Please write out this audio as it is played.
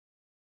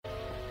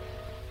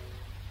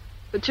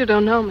But you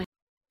don't know me.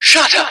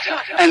 Shut up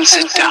and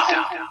sit down.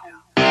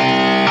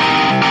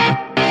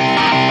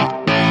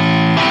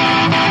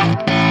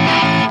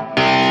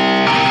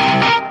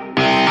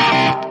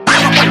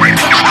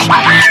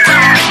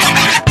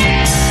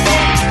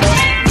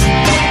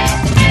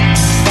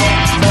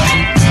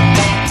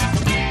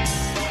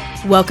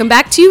 Welcome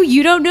back to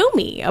You Don't Know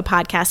Me, a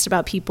podcast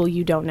about people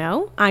you don't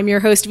know. I'm your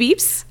host,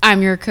 Veeps.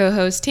 I'm your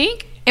co-host,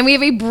 Tink. And we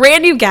have a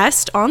brand new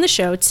guest on the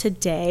show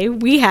today.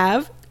 We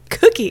have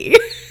Cookie.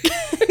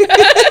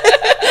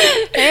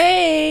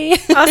 Hey.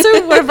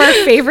 Also one of our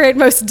favorite,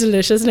 most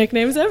delicious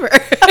nicknames ever.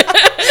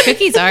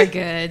 Cookies are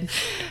good.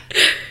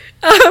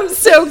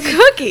 So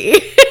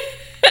Cookie.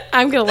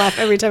 I'm going to laugh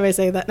every time I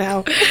say that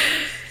now.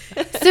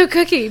 So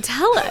Cookie,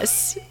 tell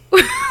us.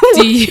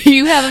 Do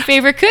you have a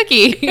favorite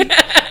cookie?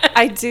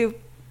 I do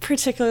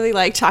particularly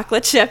like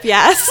chocolate chip,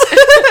 yes.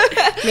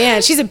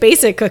 Man, she's a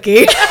basic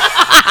cookie.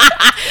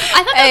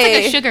 I thought that was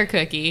like a sugar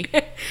cookie.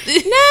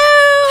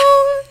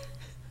 No.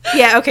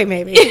 Yeah, okay,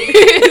 maybe.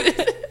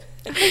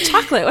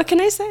 Chocolate, what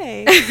can I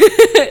say?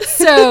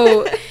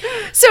 So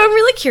I'm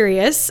really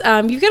curious.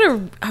 You've got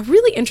a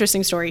really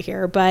interesting story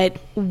here, but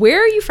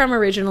where are you from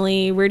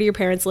originally? Where do your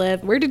parents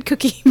live? Where did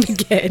Cookie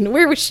begin?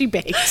 Where was she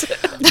baked?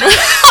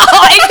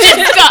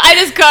 I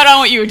just caught on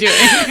what you were doing.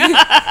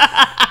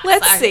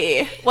 Let's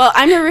see. Well,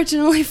 I'm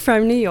originally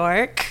from New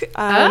York.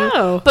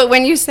 But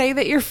when you say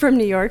that you're from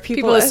New York,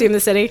 people assume the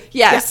city?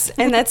 Yes,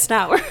 and that's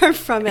not where I'm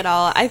from at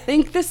all. I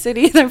think the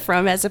city that I'm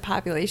from has a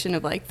population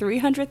of like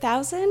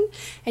 300,000,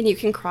 and you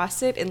can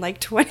cross it in like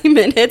 20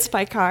 minutes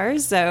by car.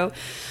 So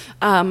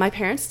my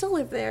parents still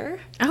live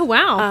there. Oh,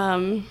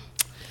 wow.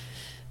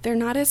 They're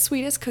not as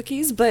sweet as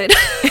Cookies, but...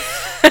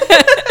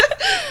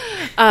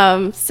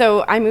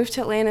 So I moved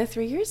to Atlanta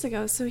 3 years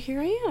ago, so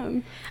here I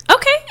am.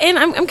 Okay, and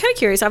I'm kind of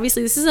curious.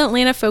 Obviously, this is an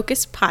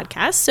Atlanta-focused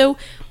podcast, so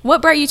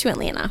what brought you to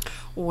Atlanta?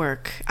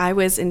 Work. I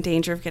was in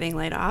danger of getting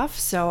laid off,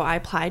 so I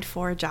applied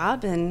for a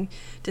job and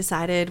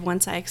decided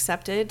once I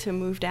accepted to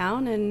move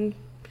down and...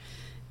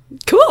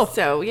 Cool.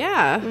 So,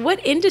 yeah.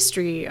 What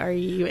industry are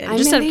you in?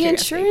 I'm in the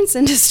insurance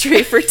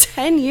industry for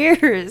 10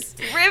 years.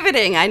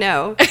 Riveting, I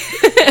know.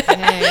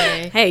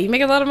 Hey, you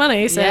make a lot of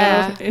money, so...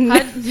 Yeah.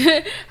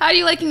 How do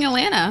you liking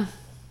Atlanta?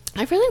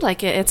 I really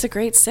like it. It's a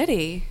great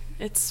city.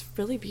 It's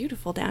really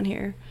beautiful down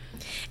here.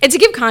 And to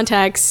give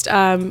context,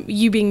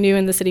 you being new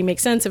in the city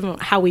makes sense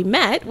of how we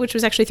met, which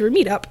was actually through a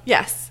meetup.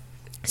 Yes.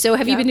 So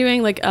have you been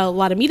doing like a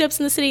lot of meetups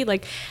in the city?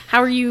 Like,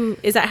 how are you,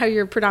 is that how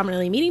you're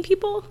predominantly meeting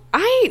people?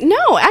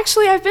 No,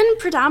 actually, I've been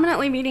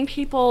predominantly meeting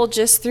people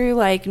just through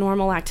like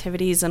normal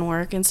activities and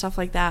work and stuff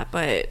like that.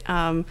 But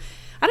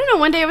I don't know,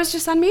 one day I was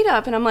just on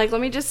Meetup and I'm like, let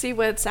me just see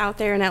what's out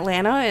there in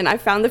Atlanta. And I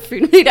found the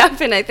food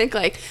meetup, and I think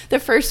like the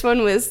first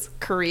one was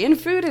Korean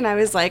food. And I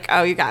was like,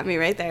 oh, you got me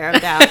right there. I'm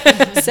down.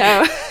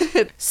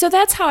 So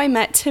that's how I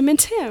met Tim and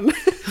Tim,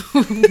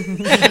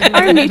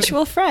 our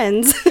mutual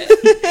friends.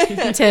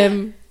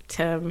 Tim,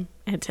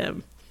 and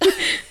Tim.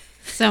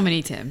 So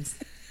many Tims.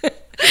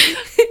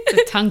 It's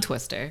a tongue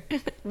twister.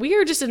 We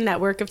are just a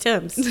network of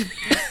Tims.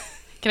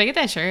 Can I get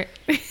that shirt?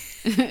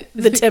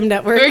 The Tim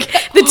Network.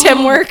 The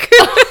Tim Work.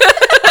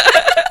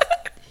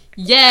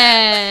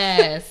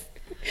 Yes.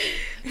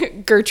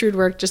 Gertrude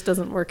Work just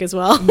doesn't work as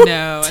well.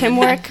 No. Tim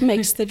Work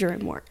makes the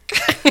dream work.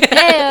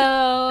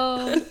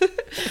 Heyo.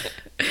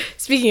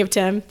 Speaking of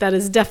Tim, that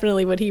is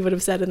definitely what he would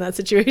have said in that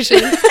situation.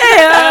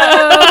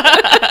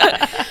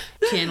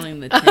 Channeling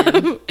the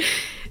Tim.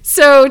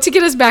 So to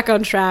get us back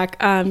on track,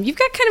 you've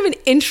got kind of an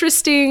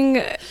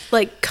interesting,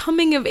 like,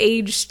 coming of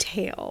age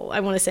tale.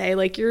 I want to say,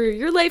 like,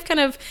 your life kind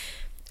of.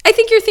 I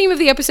think your theme of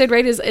the episode,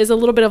 right, is a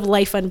little bit of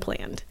life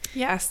unplanned.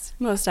 Yes,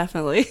 most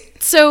definitely.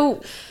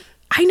 So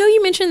I know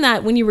you mentioned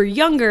that when you were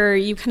younger,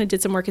 you kind of did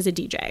some work as a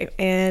DJ,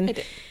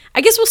 and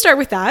I guess we'll start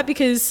with that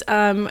because,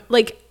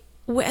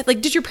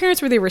 did your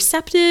parents, were they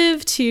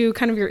receptive to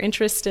kind of your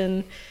interest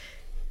in?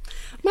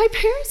 My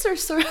parents are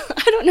sort of,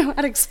 I don't know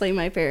how to explain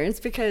my parents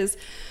because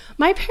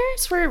my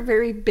parents were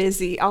very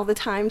busy all the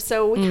time.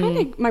 So we kind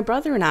of, my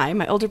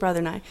older brother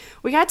and I,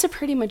 we got to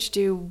pretty much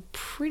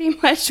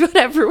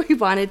whatever we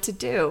wanted to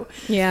do.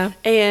 Yeah.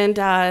 And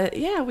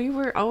we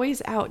were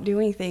always out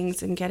doing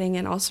things and getting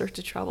in all sorts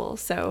of trouble.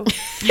 So,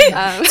 so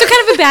kind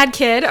of a bad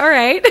kid. All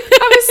right.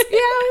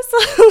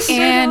 I was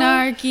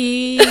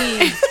Anarchy.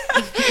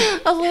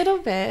 a little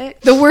bit.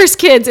 The worst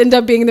kids end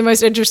up being the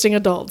most interesting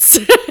adults.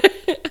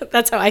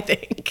 That's how I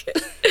think.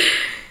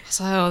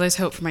 So there's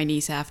hope for my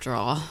niece after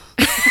all.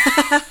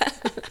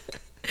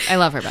 I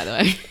love her, by the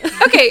way.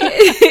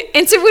 Okay.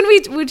 And so when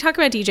we talk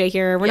about DJ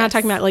here, we're not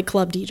talking about like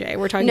club DJ.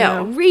 We're talking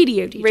about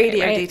radio DJ.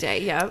 Radio right?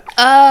 DJ, yep.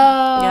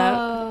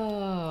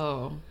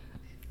 Oh. Yep.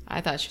 I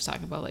thought she was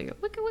talking about like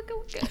wicka.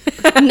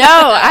 No,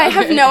 I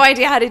have no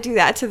idea how to do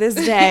that to this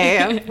day.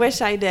 I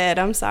wish I did.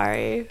 I'm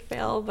sorry,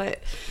 Phil. But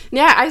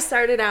yeah, I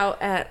started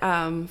out at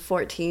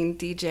 14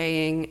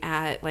 DJing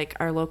at like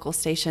our local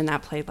station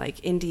that played like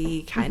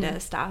indie kind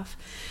of stuff.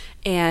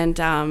 And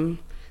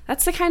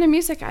that's the kind of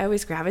music I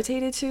always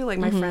gravitated to. Like,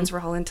 my friends were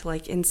all into,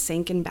 like,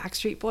 NSYNC and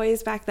Backstreet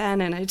Boys back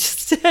then, and I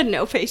just had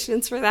no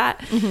patience for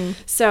that.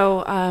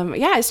 So,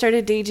 I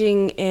started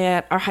DJing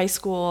at our high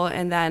school,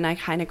 and then I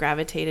kind of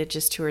gravitated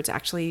just towards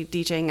actually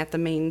DJing at the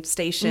main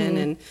station.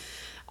 And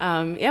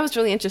it was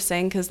really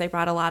interesting because they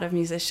brought a lot of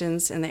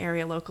musicians in the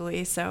area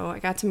locally. So I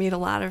got to meet a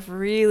lot of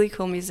really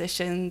cool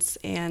musicians.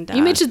 And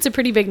You mentioned some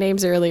pretty big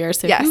names earlier.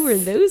 So Yes. who were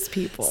those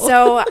people?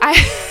 So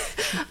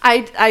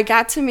I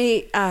got to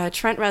meet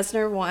Trent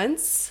Reznor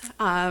once.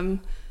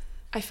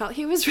 I felt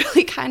he was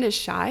really kind of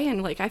shy,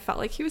 and like I felt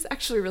like he was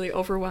actually really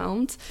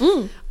overwhelmed.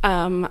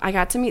 I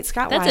got to meet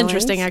Scott That's Weiland.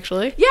 interesting,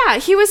 actually. Yeah,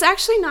 he was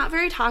actually not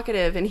very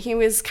talkative, and he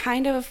was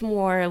kind of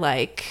more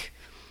like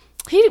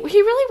he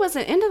really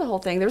wasn't into the whole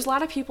thing. There was a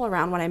lot of people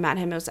around when I met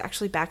him. It was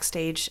actually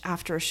backstage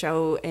after a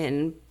show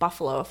in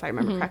Buffalo, if I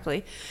remember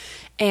correctly,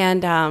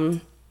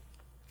 and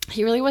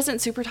he really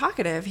wasn't super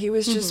talkative. He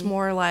was just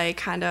more like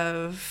kind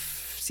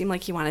of seemed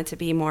like he wanted to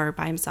be more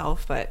by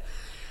himself. But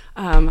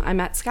I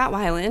met Scott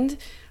Weiland.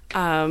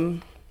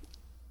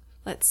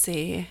 Let's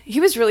see. He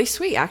was really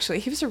sweet, actually.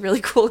 He was a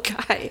really cool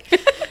guy.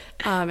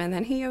 And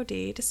then he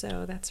OD'd,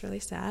 so that's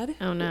really sad.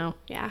 Oh, no.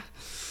 Yeah.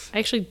 I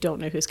actually don't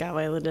know who Scott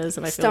Weiland is.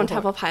 And I feel Stone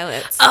Temple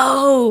Pilots.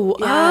 Oh,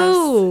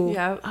 Yes.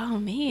 Yep. Oh,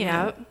 man.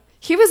 Yep.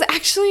 He was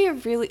actually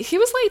he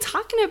was like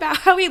talking about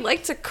how he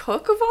liked to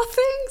cook of all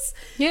things.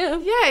 Yeah.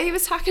 Yeah, he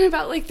was talking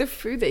about like the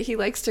food that he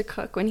likes to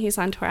cook when he's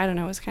on tour. I don't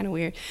know, it was kind of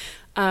weird.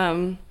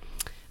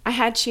 I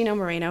had Chino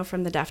Moreno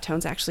from the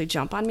Deftones actually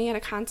jump on me at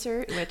a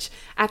concert, which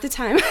at the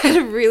time I had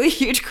a really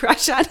huge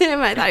crush on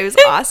him. I thought he was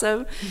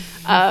awesome.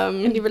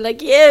 And you were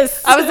like,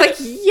 yes. I was like,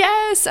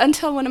 yes,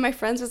 until one of my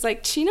friends was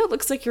like, Chino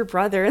looks like your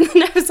brother. And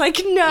then I was like,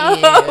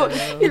 no,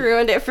 he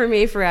ruined it for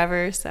me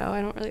forever. So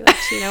I don't really like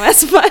Chino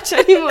as much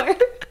anymore.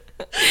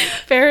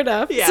 Fair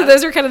enough. Yeah. So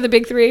those are kind of the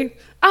big three.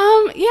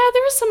 Yeah,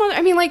 there was some other,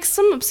 I mean, like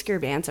some obscure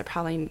bands that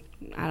probably,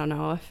 I don't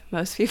know if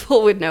most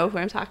people would know who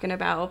I'm talking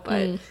about,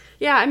 but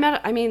yeah, I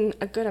met,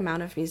 a good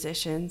amount of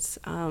musicians.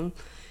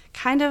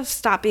 Kind of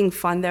stopped being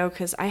fun though,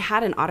 because I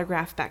had an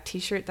autographed back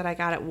t-shirt that I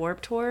got at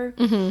Warped Tour.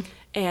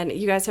 And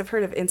you guys have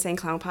heard of Insane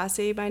Clown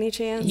Posse by any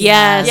chance?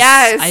 Yes.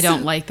 Yes. I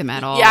don't like them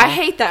at all. Yeah, I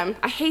hate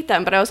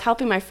them. But I was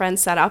helping my friend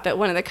set up at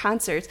one of the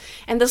concerts,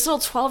 and this little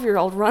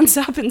 12-year-old runs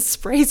up and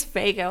sprays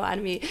Faygo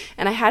on me.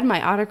 And I had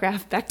my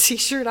autographed Beck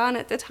t-shirt on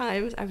at the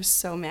time. I was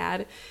so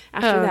mad.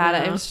 After that,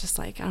 I was just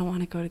like, I don't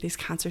want to go to these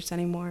concerts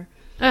anymore.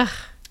 Ugh.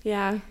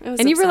 Yeah, it was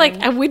And you were like,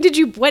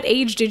 upsetting. what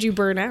age did you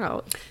burn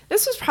out?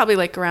 This was probably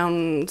like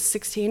around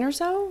 16 or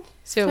so.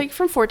 So- like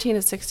from 14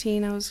 to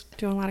 16, I was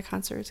doing a lot of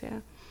concerts, yeah.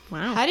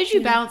 Wow. How did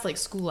you balance like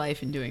school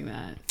life and doing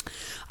that?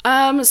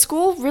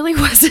 School really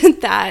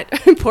wasn't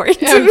that important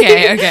to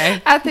me Okay.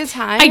 at the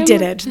time. I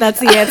didn't. That's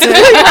the answer.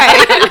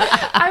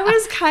 Right. I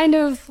was kind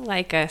of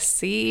like a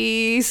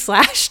C/D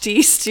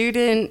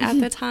student at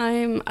the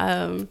time.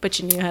 But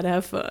you knew how to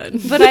have fun.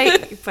 But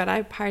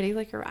I party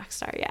like a rock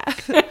star, yeah.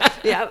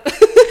 Yep.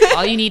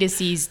 All you need is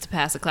C's to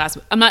pass a class.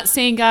 I'm not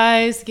saying,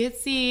 guys, get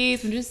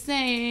C's. I'm just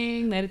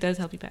saying that it does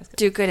help you pass class.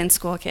 Do good in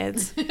school,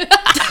 kids.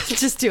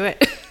 Just do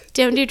it.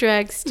 Don't do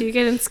drugs. Do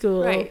good in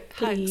school. Right.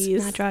 Please.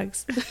 Hugs, not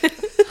drugs.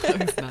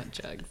 It's not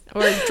jugs.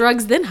 Or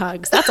drugs then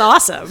hugs. That's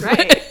awesome.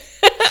 Right.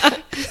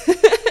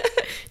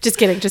 Just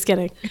kidding.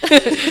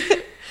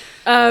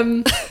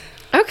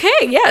 Okay,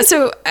 yeah.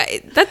 So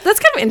that's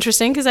kind of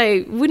interesting because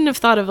I wouldn't have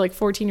thought of like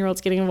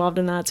 14-year-olds getting involved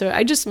in that. So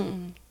I just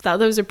thought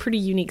that was a pretty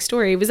unique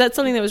story. Was that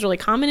something that was really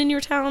common in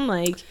your town?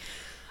 Like,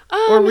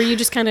 or were you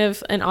just kind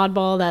of an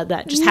oddball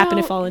that just happened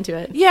to fall into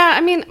it? Yeah,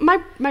 I mean,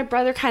 my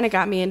brother kind of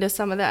got me into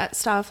some of that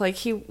stuff. Like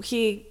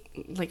he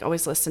like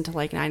always listened to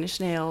like Nine Inch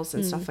Nails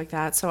and stuff like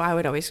that. So I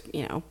would always,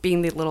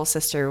 being the little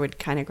sister, would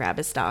kind of grab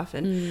his stuff,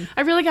 and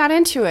I really got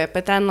into it.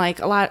 But then like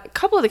a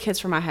couple of the kids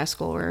from my high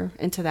school were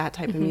into that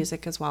type of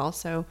music as well.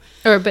 So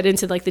But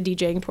into like the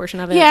DJing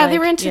portion of it? yeah, like, they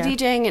were into yeah.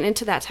 DJing and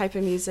into that type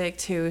of music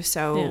too.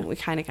 So Yeah. we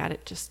kind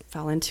of just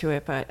fell into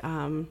it. But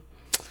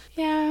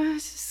yeah,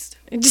 it's just.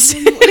 It just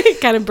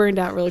kind of burned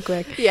out really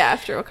quick. Yeah,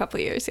 after a couple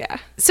of years, yeah.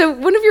 So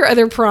one of your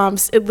other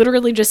prompts, it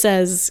literally just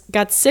says,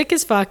 got sick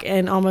as fuck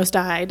and almost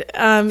died.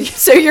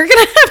 So you're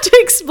going to have to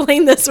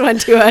explain this one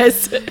to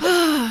us.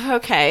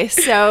 Okay,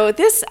 so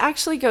this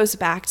actually goes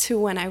back to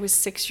when I was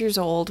 6 years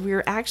old. We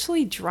were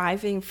actually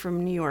driving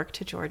from New York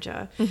to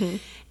Georgia.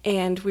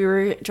 And we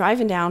were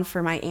driving down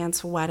for my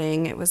aunt's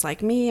wedding. It was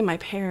like me and my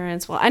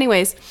parents. Well,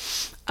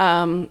 anyways,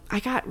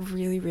 I got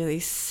really, really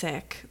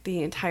sick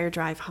the entire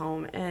drive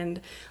home. And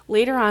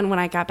later on, when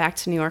I got back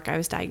to New York, I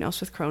was diagnosed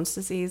with Crohn's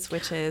disease,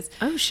 which is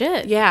Oh,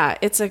 shit. yeah,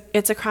 it's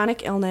a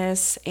chronic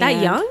illness. That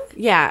and young?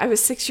 Yeah, I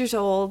was 6 years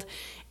old.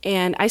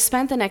 And I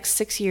spent the next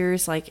 6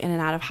 years like in and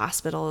out of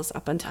hospitals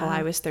up until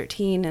I was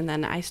 13, and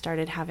then I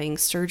started having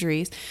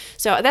surgeries.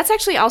 So that's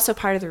actually also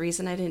part of the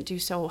reason I didn't do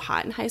so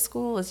hot in high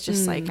school. It's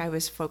just like I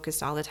was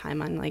focused all the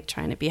time on like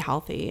trying to be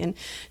healthy. And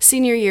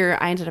senior year,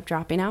 I ended up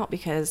dropping out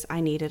because I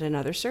needed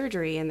another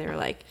surgery, and they were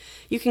like,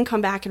 "You can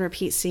come back and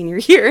repeat senior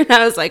year." And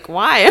I was like,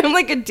 "Why? I'm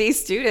like a D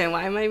student.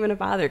 Why am I even gonna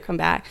bother come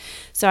back?"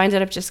 So I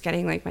ended up just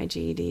getting like my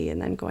GED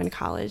and then going to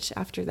college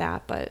after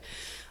that. But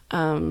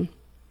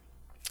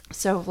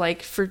so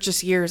like for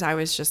just years, I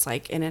was just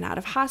like in and out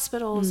of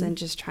hospitals and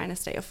just trying to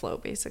stay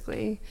afloat,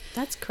 basically.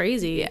 That's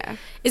crazy. Yeah.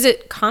 Is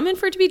it common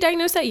for it to be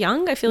diagnosed that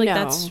young? I feel like No.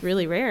 that's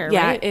really rare,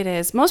 Yeah, right? it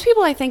is. Most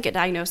people, I think, get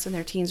diagnosed in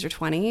their teens or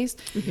 20s.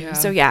 Yeah.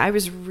 So yeah, I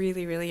was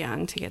really, really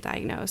young to get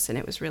diagnosed, and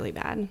it was really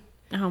bad.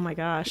 Oh my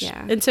gosh.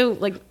 Yeah. And so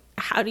like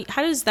how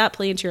does that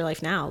play into your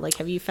life now? Like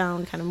have you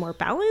found kind of more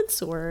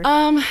balance or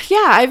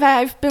Yeah,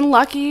 I've been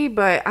lucky,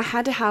 but I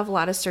had to have a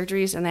lot of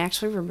surgeries, and they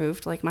actually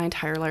removed like my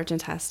entire large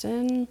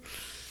intestine.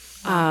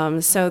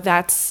 So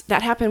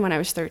that happened when I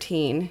was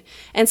 13.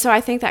 And so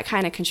I think that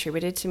kind of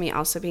contributed to me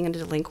also being a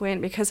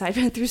delinquent, because I've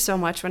been through so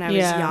much when I was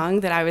Yeah. young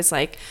that I was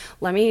like,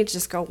 let me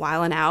just go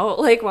wilding out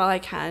like while I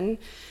can.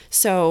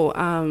 So,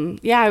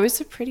 I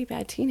was a pretty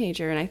bad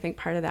teenager. And I think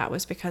part of that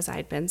was because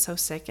I'd been so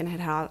sick and had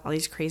had all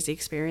these crazy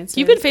experiences.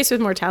 you've been faced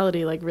with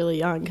mortality like really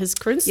young because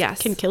Crohn's Yes.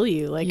 can kill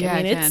you. Like Yeah, I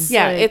mean it can. it's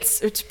Yeah, like,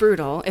 it's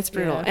brutal. It's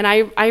brutal. Yeah. And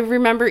I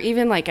remember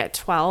even like at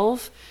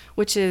 12,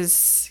 which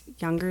is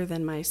younger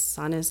than my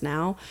son is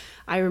now,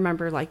 I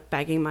remember like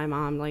begging my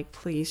mom, like,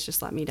 please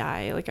just let me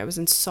die. Like I was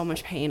in so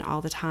much pain all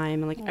the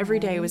time. And like every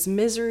day was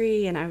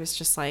misery. And I was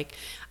just like,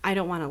 I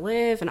don't want to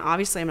live. And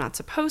obviously I'm not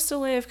supposed to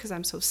live because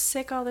I'm so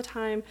sick all the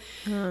time.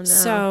 Oh, no.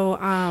 So,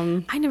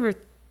 I never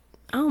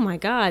oh my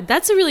god,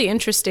 that's a really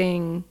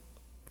interesting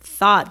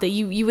thought that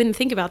you wouldn't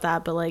think about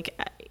that, but like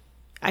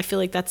I feel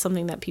like that's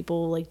something that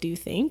people like do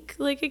think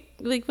like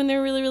when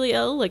they're really really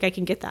ill. Like I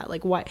can get that.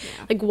 Like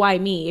why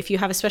me? If you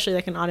have especially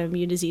like an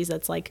autoimmune disease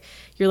that's like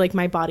you're like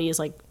my body is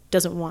like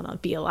doesn't want to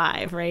be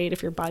alive, right?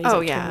 If your body's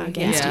like turning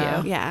against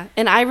Yeah. you. Yeah.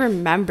 And I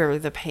remember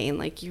the pain.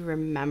 Like you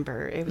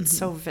remember, it was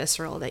so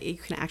visceral that you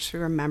can actually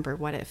remember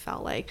what it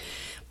felt like.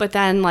 But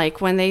then like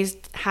when they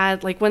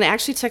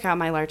actually took out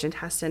my large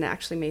intestine, it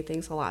actually made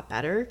things a lot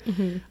better.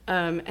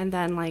 And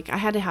then like I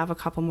had to have a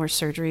couple more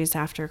surgeries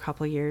after a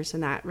couple of years,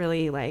 and that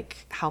really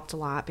like helped a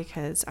lot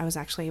because I was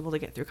actually able to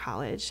get through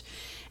college.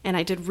 And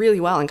I did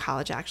really well in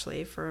college,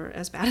 actually, for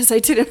as bad as I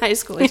did in high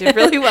school. I did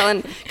really well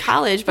in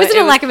college. But Was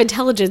it a lack of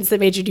intelligence that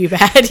made you do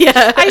bad?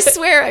 Yeah. I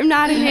swear I'm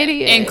not an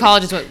idiot. And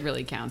college is what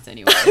really counts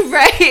anyway.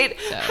 Right.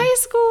 High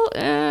school,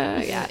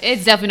 yeah.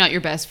 It's definitely not your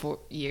best 4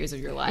 years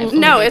of your life.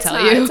 No, let me it's tell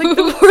not. you. It's like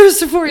the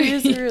worst 4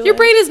 years of your life. Your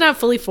brain is not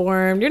fully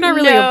formed. You're not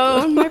really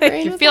No, my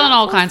brain You're is feeling not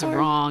all full kinds of form.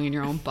 wrong in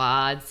your own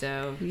bod,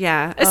 so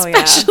Yeah.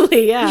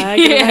 especially yeah, I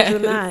can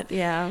imagine that.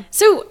 Yeah.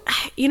 So,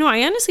 I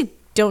honestly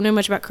don't know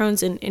much about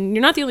Crohn's, and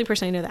you're not the only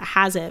person I know that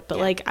has it, but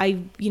like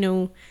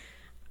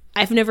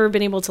I've never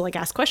been able to like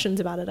ask questions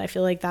about it. I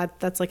feel like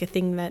that's like a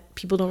thing that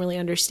people don't really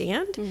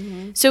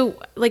understand. So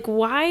like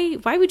why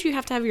would you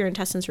have to have your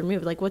intestines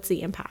removed? Like what's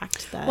the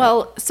impact that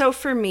Well, so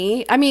for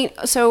me,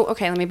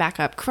 okay, let me back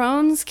up.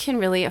 Crohn's can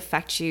really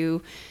affect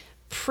you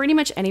pretty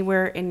much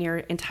anywhere in your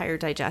entire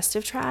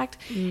digestive tract.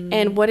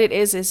 And what it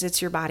is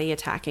it's your body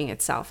attacking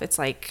itself. It's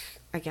like,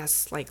 I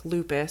guess, like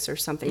lupus or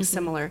something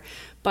similar.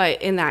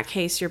 But in that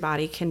case, your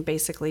body can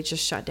basically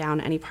just shut down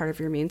any part of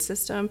your immune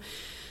system.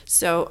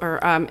 So,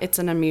 it's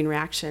an immune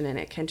reaction, and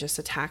it can just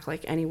attack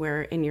like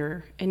anywhere in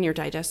your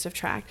digestive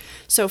tract.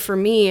 So for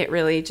me, it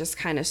really just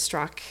kind of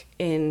struck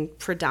in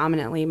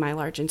predominantly my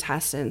large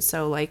intestine.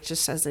 So like,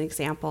 just as an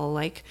example,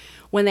 like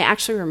when they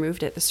actually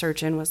removed it, the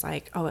surgeon was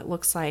like, "Oh, it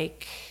looks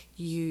like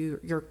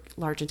your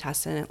large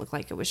intestine, it looked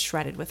like it was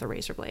shredded with a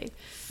razor blade,"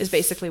 is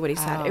basically what he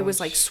said. It was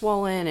like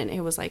swollen, and it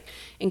was like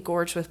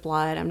engorged with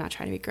blood. I'm not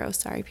trying to be gross,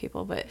 sorry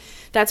people, but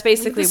that's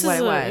basically This what is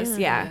it a- was.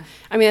 yeah.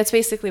 I mean, that's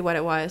basically what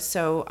it was.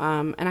 So,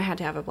 and I had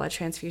to have a blood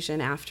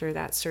transfusion after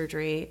that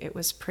surgery. It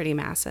was pretty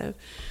massive.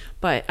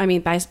 But I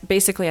mean,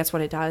 basically that's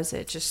what it does.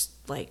 It just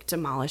like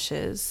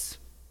demolishes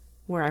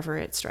wherever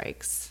it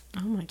strikes.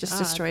 Oh my Just God.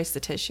 destroys the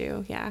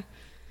tissue. Yeah.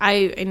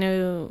 I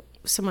know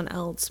someone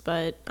else,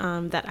 but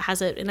that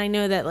has it, and I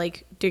know that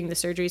like doing the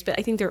surgeries, but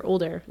I think they're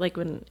older, like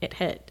when it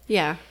hit.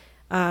 Yeah.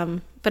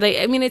 But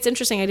I mean, it's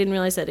interesting. I didn't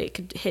realize that it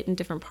could hit in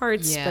different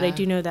parts, but I Yeah.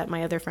 do know that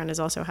my other friend has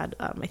also had,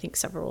 I think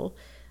several,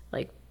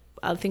 like,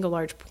 I think a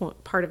large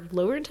part of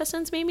lower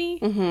intestines maybe,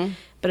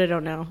 but I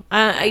don't know.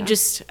 I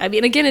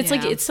mean, again, it's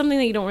like, Yeah. it's something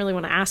that you don't really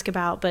want to ask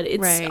about, but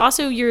it's Right.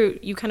 also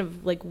you kind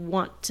of like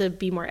want to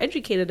be more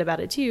educated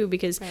about it too,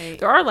 because Right.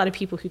 there are a lot of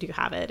people who do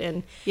have it,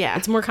 and Yeah.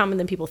 it's more common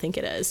than people think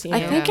it is. You know?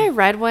 I think I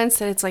read once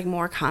that it's like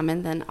more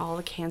common than all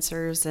the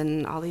cancers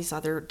and all these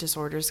other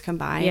disorders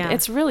combined. Yeah.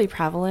 It's really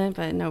prevalent,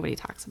 but nobody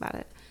talks about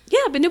it.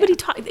 Yeah, but nobody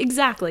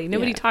exactly.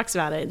 Nobody Yeah. talks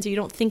about it, and so you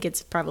don't think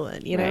it's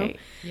prevalent, you know? Right.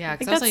 yeah. Like,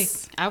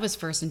 Because I was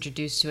first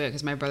introduced to it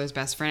because my brother's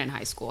best friend in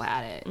high school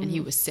had it, and he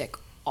was sick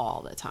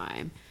all the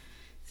time.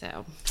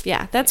 So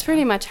Yeah, that's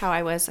pretty much how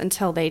I was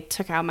until they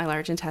took out my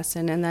large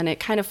intestine, and then it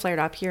kind of flared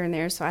up here and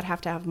there, so I'd have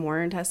to have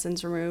more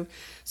intestines removed.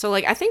 So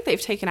like I think they've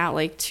taken out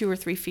like 2 or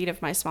 3 feet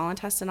of my small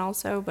intestine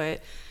also,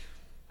 but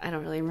I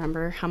don't really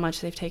remember how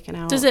much they've taken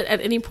out. Does it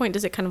at any point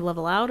kind of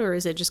level out, or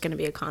is it just going to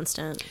be a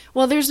constant?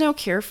 Well, there's no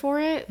cure for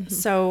it,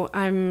 so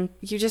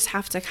you just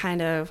have to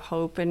kind of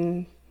hope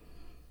and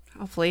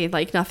hopefully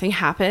like nothing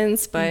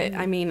happens. But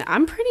I mean,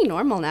 I'm pretty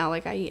normal now.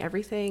 Like I eat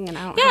everything, and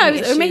I don't. Yeah, have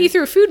any I met you issues.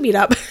 through a food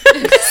meetup,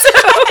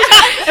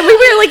 and we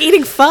were like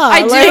eating pho.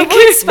 I do like,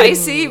 avoid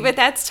spicy, but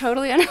that's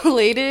totally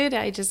unrelated.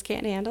 I just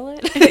can't handle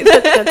it.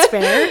 that's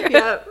fair.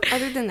 Yeah.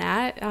 Other than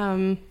that,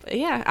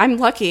 yeah, I'm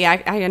lucky.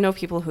 I know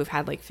people who've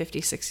had like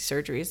 50, 60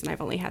 surgeries, and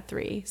I've only had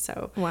 3.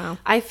 So Wow.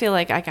 I feel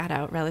like I got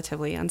out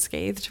relatively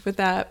unscathed with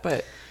that.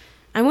 But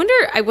I wonder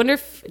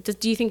if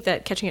do you think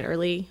that catching it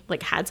early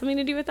like had something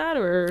to do with that,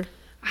 or?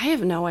 I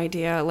have no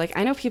idea. Like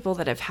I know people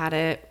that have had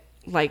it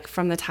like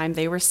from the time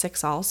they were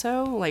 6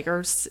 also, like,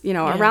 or, you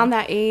know, around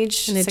that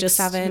age, And it 6, just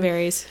 7.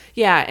 varies.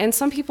 Yeah. And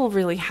some people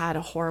really had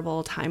a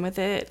horrible time with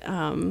it.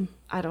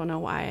 I don't know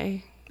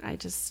why. I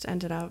just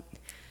ended up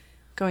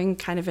going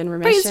kind of in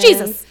remission. Praise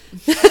Jesus.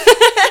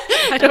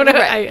 I don't know.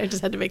 I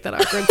just had to make that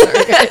awkward.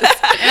 Sorry, guys.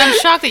 and I'm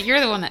shocked that you're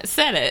the one that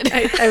said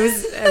it. I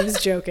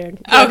was joking.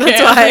 Okay.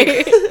 That's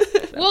why.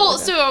 Well,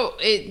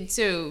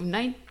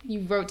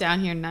 you wrote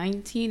down here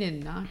 19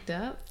 and knocked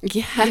up.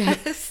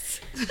 Yes.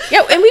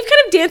 Yeah, and we've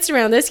kind of danced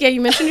around this. Yeah,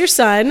 you mentioned your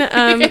son.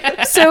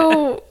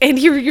 So, and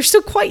you're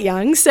still quite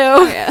young.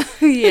 So,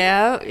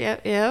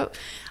 Yeah.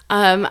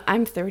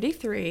 I'm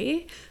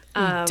 33.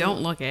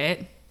 Don't look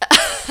it.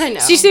 I know.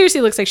 she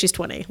seriously looks like she's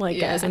 20. Like,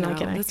 Yeah, guys, I'm I not know.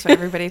 kidding. That's what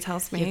everybody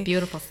tells You have me.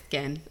 beautiful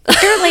skin.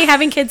 Apparently,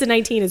 having kids at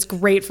 19 is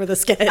great for the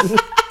skin.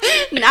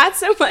 Not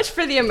so much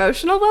for the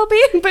emotional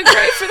well-being, but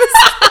great for the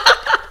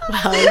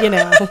Well, you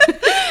know. the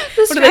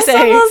What do they stress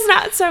say? levels,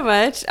 not so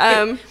much.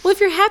 Well, if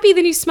you're happy,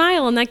 then you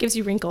smile, and that gives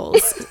you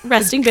wrinkles.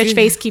 Resting bitch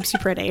face keeps you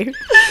pretty.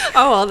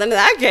 Oh, well, then in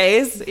that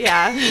case,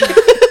 yeah,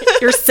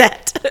 You're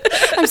set.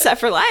 I'm set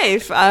for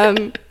life.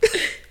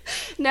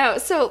 No,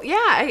 so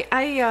yeah,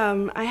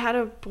 I had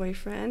a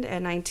boyfriend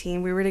at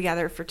 19. We were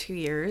together for 2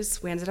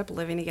 years. We ended up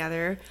living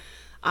together,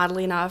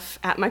 oddly enough,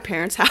 at my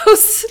parents'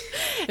 house.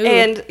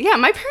 And yeah,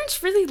 my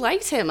parents really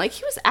liked him. Like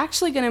he was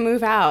actually going to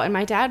move out, and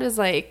my dad was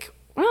like,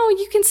 "Well,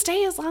 you can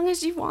stay as long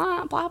as you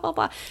want." Blah blah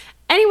blah.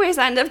 Anyways,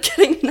 I ended up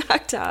getting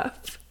knocked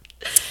up.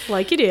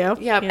 Like you do.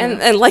 Yeah, You know.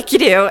 and like you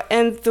do.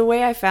 And the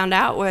way I found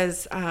out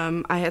was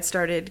I had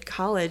started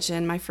college,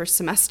 and my first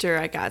semester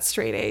I got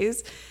straight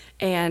A's.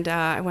 And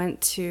I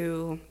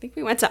think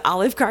we went to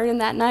Olive Garden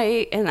that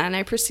night, and then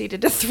I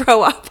proceeded to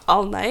throw up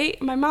all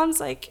night. My mom's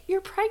like,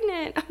 "You're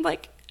pregnant." I'm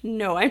like,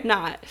 "No, I'm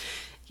not."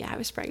 Yeah, I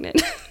was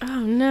pregnant.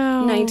 Oh,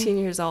 no. 19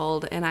 years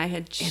old, and I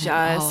had Olive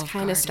just kind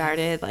Garden. of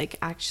started like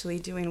actually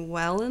doing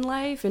well in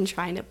life and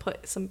trying to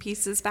put some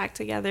pieces back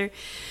together.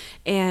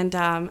 And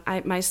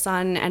my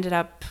son ended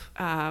up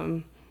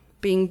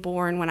being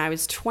born when I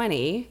was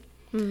 20.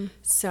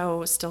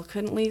 So still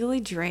couldn't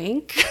legally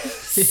drink.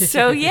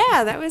 So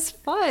yeah, that was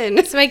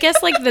fun. So I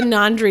guess like the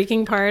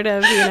non-drinking part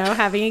of,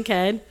 having a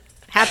kid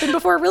happened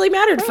before it really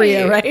mattered for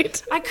you,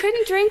 right? I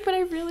couldn't drink, but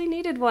I really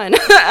needed one.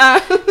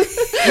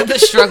 The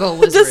struggle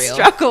was The real.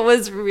 struggle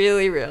was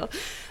really real.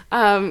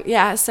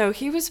 Yeah, so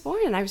he was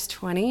born and I was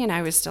 20 and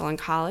I was still in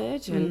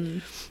college,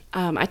 and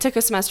I took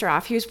a semester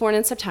off. He was born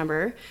in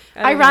September.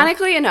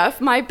 Ironically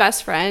enough, my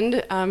best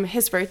friend,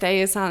 his birthday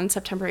is on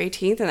September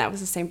 18th, and that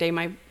was the same day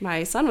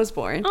my son was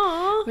born.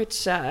 Aw.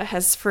 Which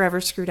has forever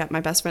screwed up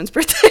my best friend's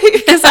birthday,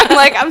 because I'm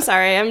like, "I'm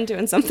sorry, I'm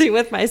doing something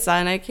with my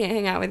son. I can't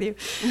hang out with you."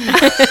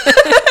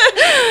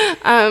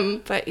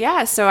 But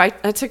yeah, so I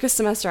took a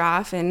semester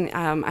off, and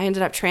I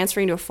ended up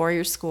transferring to a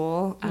 4-year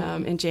school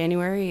in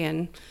January,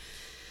 and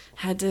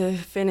had to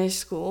finish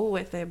school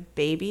with a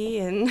baby,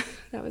 and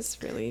that was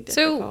really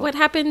difficult. So what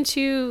happened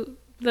to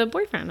the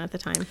boyfriend at the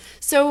time?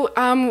 So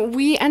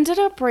we ended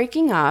up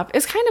breaking up.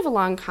 It's kind of a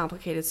long,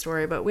 complicated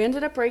story, but we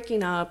ended up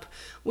breaking up.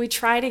 We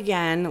tried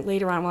again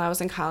later on while I was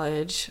in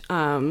college.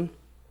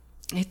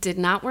 It did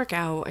not work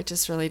out. I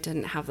just really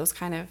didn't have those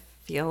kind of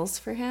feels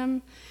for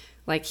him.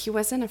 Like, he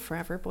wasn't a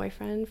forever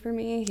boyfriend for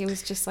me. He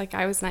was just like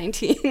I was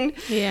 19.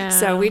 Yeah.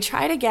 So we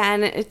tried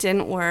again. It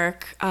didn't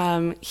work.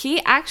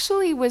 He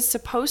actually was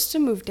supposed to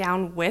move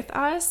down with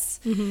us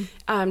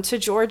to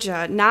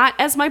Georgia, not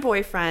as my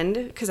boyfriend,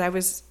 because I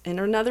was in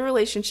another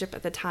relationship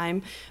at the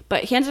time.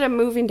 But he ended up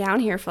moving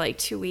down here for like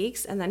 2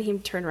 weeks, and then he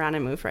turned around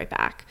and moved right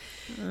back.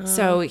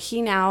 So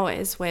he now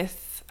is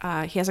with,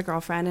 he has a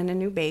girlfriend and a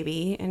new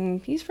baby, and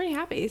he's pretty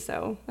happy.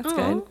 So that's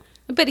good.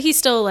 But he's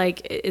still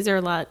like, is there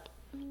a lot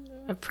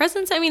of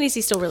presence? I mean, is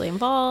he still really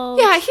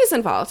involved? Yeah, he's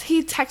involved.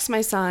 He texts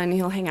my son.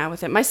 He'll hang out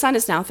with him. My son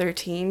is now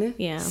 13.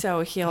 Yeah.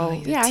 So he's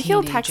a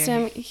he'll text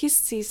teenager. him. He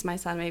sees my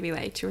son maybe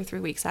like 2 or 3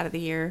 weeks out of the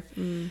year.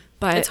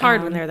 But It's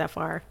hard when they're that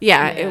far.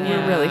 Yeah, Yeah.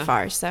 we're really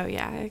far. So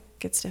yeah, it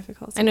gets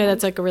difficult. I know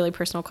that's like a really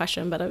personal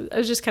question, but I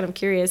was just kind of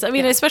curious. I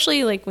mean,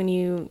 especially like when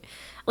you,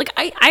 like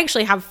I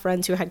actually have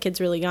friends who had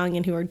kids really young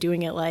and who are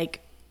doing it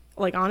like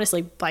like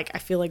honestly, like I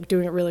feel like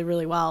doing it really,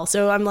 really well.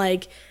 So I'm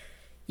like,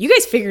 you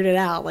guys figured it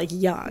out like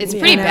young. It's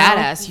pretty know?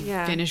 badass. You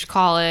Yeah. finished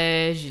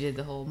college. You did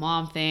the whole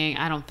mom thing.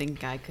 I don't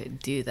think I could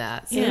do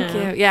that. So. Thank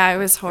you. Yeah, it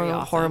was Pretty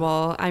awesome.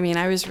 horrible. I mean,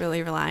 I was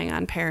really relying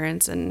on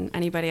parents and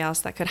anybody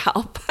else that could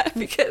help.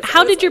 Because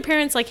How did your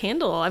parents like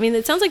handle? I mean,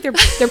 it sounds like they're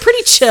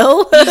pretty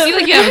chill. You seem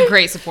like you have a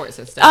great support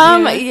system.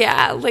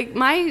 Yeah, like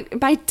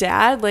my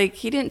dad, like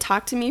he didn't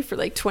talk to me for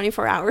like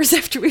 24 hours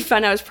after we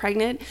found out I was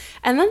pregnant,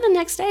 and then the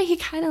next day he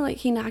kind of like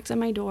he knocked on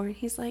my door and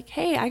he's like,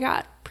 "Hey, I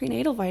got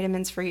prenatal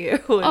vitamins for you."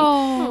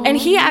 And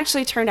he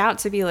actually turned out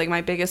to be like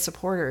my biggest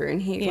supporter,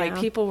 and he like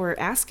Yeah. people were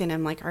asking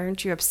him like,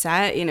 "Aren't you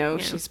upset? You know,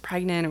 she's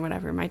pregnant or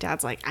whatever." My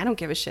dad's like, "I don't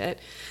give a shit."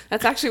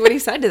 That's actually what he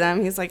said to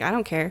them. He's like, "I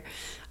don't care."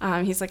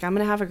 He's like, "I'm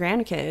gonna have a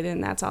grandkid,"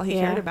 and that's all he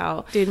cared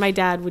about. Dude, my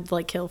dad would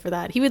like kill for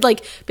that. He would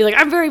like be like,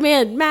 I'm very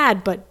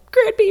mad, but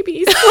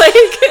grandbabies.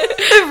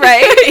 Like,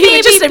 Right? he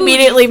would just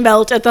immediately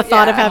melt at the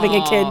thought of having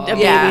a kid, a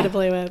baby Yeah. to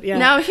play with. Yeah.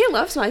 No, he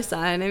loves my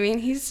son. I mean,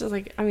 he's just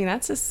like, I mean,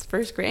 that's his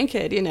first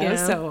grandkid, you know? Yeah.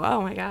 So,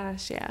 oh my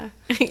gosh, yeah.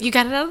 You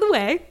got it out of the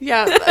way.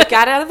 Yeah, I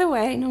got out of the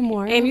way, no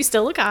more. And you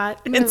still look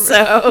hot. And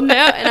so no,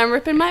 and I'm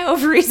ripping my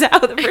ovaries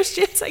out the first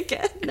chance I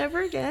get.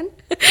 Never again.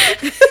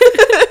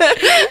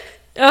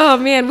 oh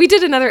man, we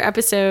did another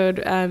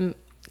episode, kind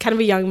of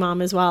a young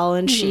mom as well,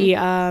 and she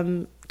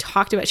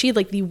talked about she had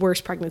like the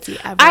worst pregnancy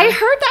ever. I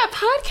heard that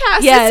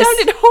podcast. Yes. It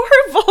sounded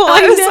horrible.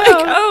 I I was know.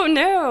 like, oh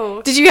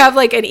no. Did you have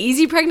like an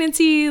easy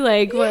pregnancy?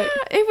 Like what?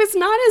 Yeah, it was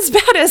not as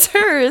bad as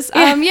hers.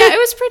 Yeah, it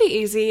was pretty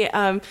easy.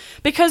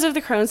 Because of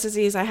the Crohn's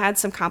disease, I had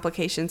some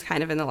complications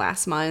kind of in the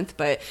last month,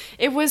 but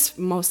it was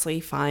mostly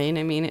fine.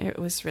 I mean, it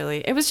was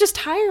just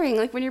tiring.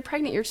 Like when you're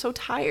pregnant, you're so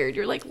tired.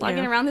 You're like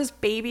lugging around this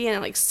baby and it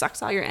like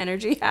sucks all your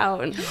energy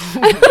out. And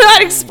I don't know how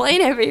to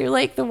explain it, but you're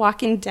like the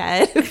Walking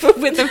Dead with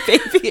a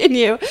baby in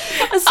you.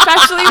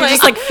 Especially You're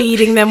just like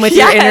feeding them with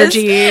your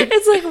energy.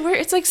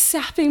 It's like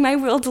sapping my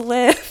will to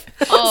live.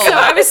 So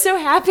I was so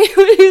happy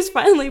when he was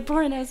finally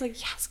born. I was like,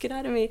 yes, get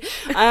out of me.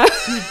 But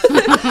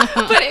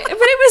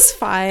it was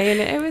fine.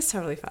 It was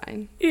totally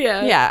fine.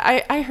 Yeah.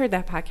 Yeah, I heard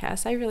that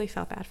podcast. I really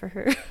felt bad for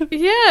her.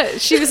 Yeah.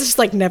 She was just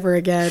like never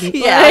again.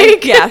 Yeah,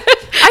 Like, yeah.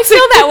 I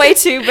feel that way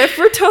too, but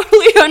for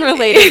totally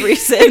unrelated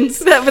reasons.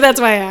 but that's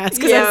why I asked,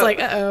 because I was Yeah. like,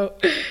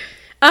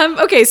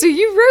 uh-oh. Okay, so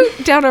you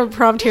wrote down a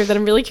prompt here that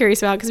I'm really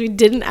curious about because we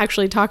didn't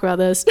actually talk about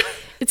this.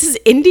 It says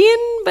Indian,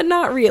 but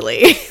not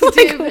really.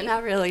 Dude, but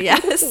not really,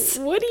 yes.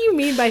 What do you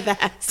mean by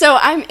that? So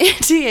I'm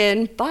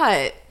Indian,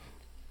 but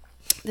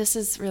this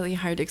is really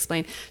hard to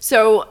explain.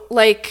 So,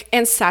 like,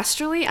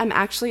 ancestrally, I'm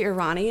actually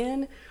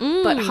Iranian,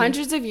 but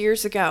hundreds of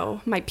years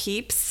ago, my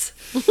peeps,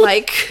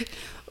 like,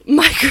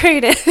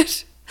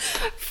 migrated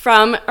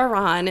from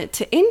Iran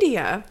to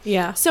India.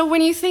 Yeah. So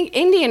when you think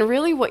Indian,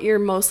 really what you're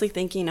mostly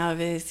thinking of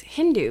is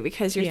Hindu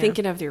because you're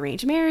thinking of the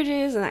arranged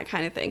marriages and that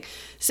kind of thing.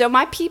 So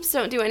my peeps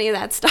don't do any of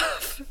that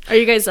stuff. Are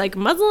you guys like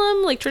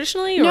Muslim, like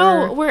traditionally?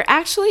 No, Or? we're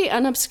actually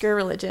an obscure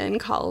religion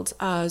called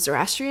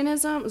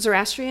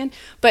Zoroastrian.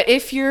 But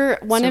if you're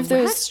one of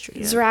those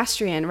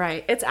Zoroastrian,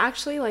 right? It's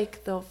actually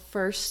like the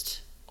first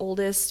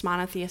oldest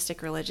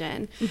monotheistic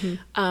religion.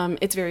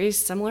 It's very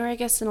similar, I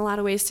guess, in a lot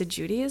of ways to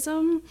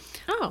Judaism.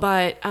 Oh.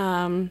 But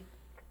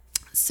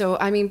so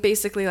I mean,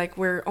 basically, like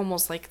we're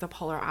almost like the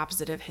polar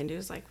opposite of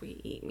Hindus. Like we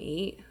eat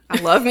meat. I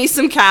love me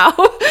some cow.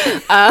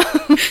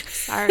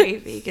 Sorry,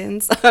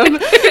 vegans.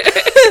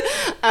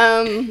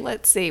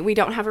 Let's see. We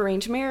don't have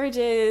arranged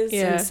marriages,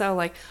 Yeah. and so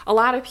like a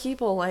lot of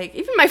people, like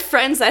even my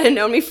friends that had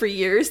known me for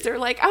years, they're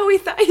like, "Oh, we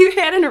thought you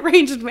had an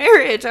arranged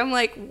marriage." I'm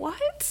like,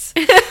 "What?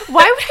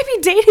 Why would I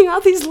be dating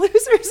all these losers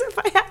if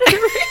I had an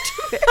arranged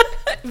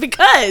marriage?"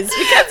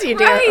 because you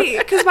do. Right?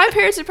 Because my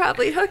parents would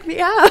probably hook me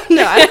up.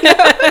 No,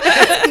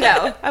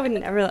 I would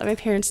never let my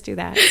parents do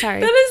that.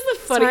 Sorry. That is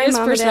the Sorry, funniest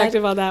Mom and Dad.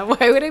 perspective on that.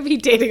 Why would I be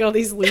dating all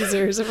these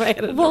losers if I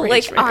had an Well, like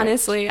arranged marriage?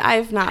 honestly,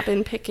 I've not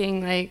been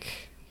picking like.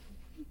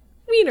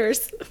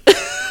 Wieners.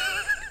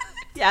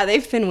 Yeah,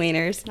 they've been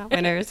wieners, not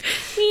winners.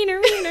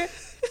 Wiener.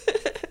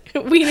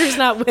 Wieners,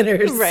 not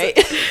winners. Right.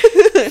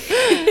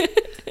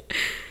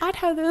 Odd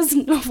how those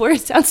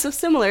words sound so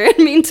similar and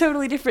mean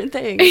totally different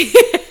things.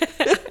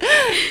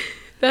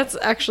 That's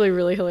actually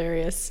really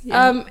hilarious.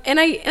 And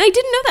I didn't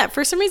know that.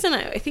 For some reason,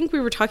 I think we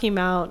were talking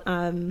about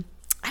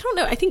I don't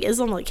know. I think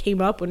Islam like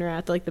came up when we were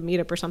at like the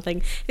meetup or something.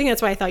 I think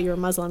that's why I thought you were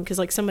Muslim because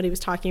like somebody was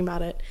talking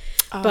about it.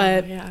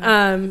 But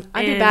yeah.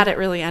 I'd be and bad at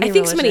really any I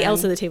think somebody religion.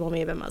 else at the table may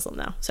have been Muslim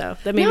though. So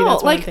that maybe No,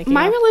 that's what I'm like thinking.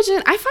 my of.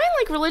 religion, I find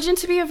like religion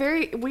to be a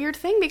very weird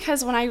thing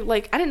because when I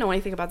didn't know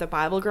anything about the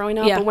Bible growing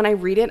up, Yeah. but when I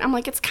read it, I'm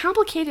like, it's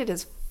complicated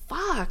as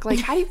fuck. Like,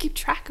 how do you keep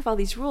track of all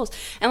these rules?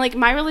 And like,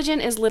 my religion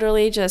is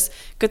literally just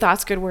good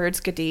thoughts, good words,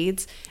 good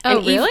deeds. Oh,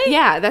 and really?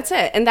 yeah, that's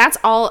it. And that's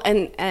all.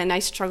 And I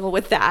struggle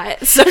with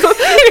that. So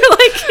you're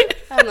like,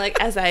 I'm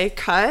like, as I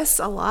cuss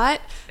a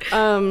lot.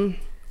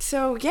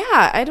 So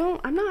yeah,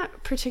 I'm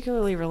not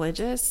particularly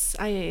religious.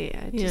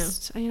 I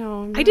just,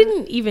 I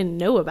didn't even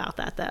know about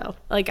that though.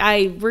 Like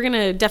we're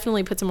gonna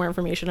definitely put some more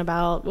information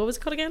about, what was it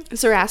called again?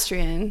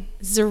 Zoroastrian.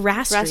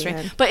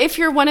 But if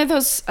you're one of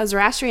those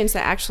Zoroastrians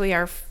that actually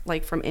are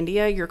like from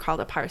India, you're called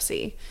a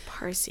Parsi.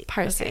 Parsi.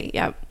 Okay.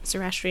 Yep.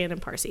 Zoroastrian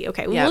and Parsi.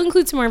 Okay. Yep. We'll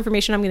include some more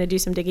information. I'm going to do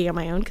some digging on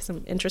my own because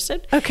I'm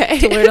interested. Okay.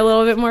 To learn a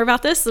little bit more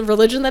about this, the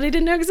religion that I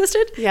didn't know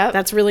existed. Yep.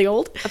 That's really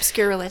old.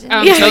 Obscure religion.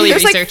 I'm totally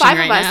there's like researching 5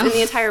 right of us now. in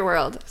the entire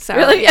world. So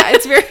Really? yeah,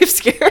 it's very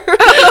obscure.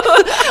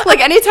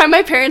 Like anytime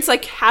my parents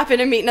like happen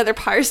to meet another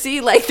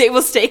Parsi, like they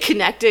will stay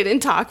connected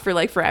and talk for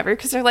like forever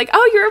because they're like,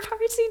 oh, you're a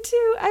Parsi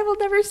too. I will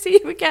never see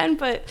you again,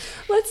 but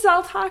let's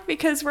all talk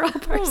because we're all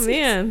Parsis. Oh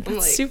man, I'm that's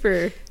like,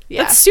 super.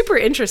 Yeah. That's super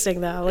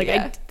interesting though. Like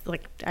Yeah.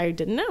 I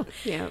didn't know.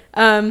 Yeah.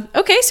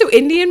 Okay, so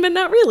Indian, but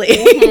not really.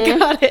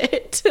 Got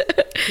it.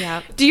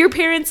 Yeah. Do your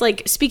parents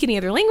like speak any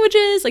other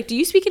languages? Like, do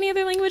you speak any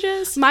other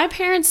languages? My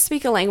parents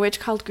speak a language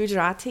called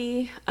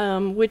Gujarati,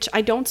 which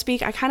I don't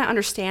speak. I kind of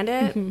understand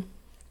it.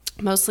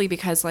 Mostly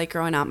because like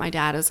growing up, my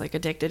dad is like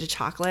addicted to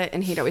chocolate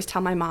and he'd always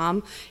tell my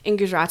mom in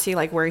Gujarati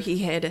like where he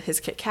hid his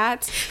Kit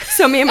Kats.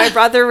 So me and my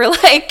brother were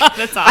like,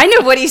 that's awesome. I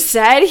know what he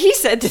said. He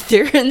said that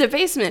they're in the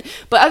basement.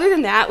 But other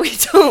than that, we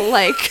don't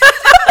like...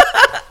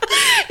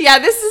 Yeah,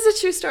 this is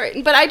a true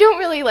story. But I don't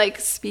really like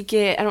speak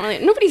it.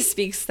 Nobody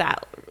speaks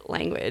that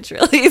language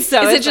really.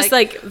 So Is it it's just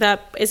like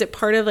that? Is it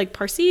part of like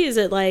Parsi? Is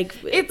it like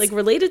It's- like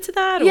related to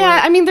that? Yeah,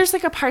 Or? I mean, there's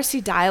like a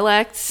Parsi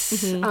dialect,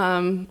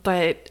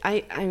 but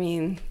I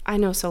mean, I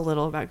know so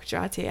little about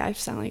Gujarati. I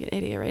sound like an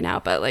idiot right now,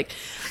 but like,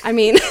 I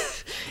mean,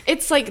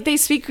 it's like they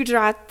speak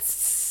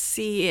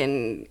Gujarati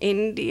in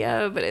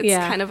India, but it's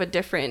kind of a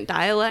different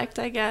dialect,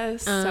 I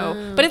guess.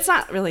 So, but it's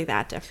not really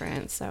that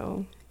different.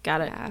 So,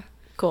 Got it. yeah.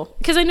 Cool.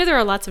 Because I know there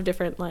are lots of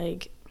different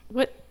like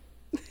what.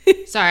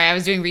 Sorry, I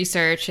was doing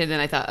research and then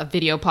I thought a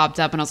video popped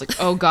up and I was like,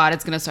 oh God,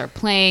 it's going to start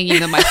playing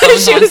even though my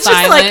phone's She on was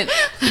just like- silent.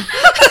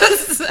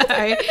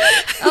 Sorry.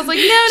 I was like,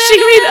 no. She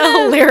made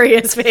a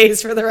hilarious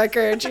face for the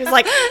record. She was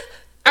like,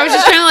 I was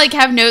just trying to like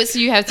have notes so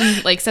you have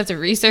some like stuff to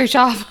research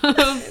off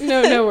of.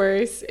 no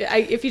worries.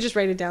 If you just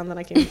write it down, then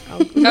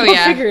I'll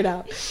yeah. figure it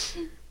out.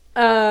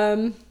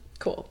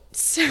 Cool.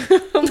 So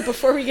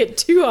before we get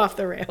too off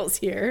the rails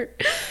here,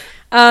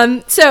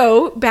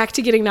 so back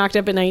to getting knocked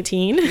up at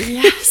 19.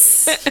 Yes.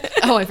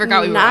 Oh, I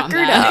forgot we were Knock on her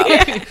that.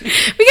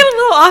 We got a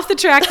little off the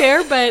track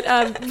there, but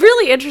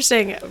really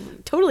interesting,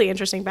 totally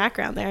interesting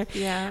background there.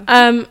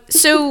 Yeah.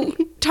 So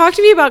talk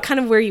to me about kind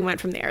of where you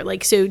went from there.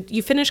 Like, so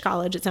you finished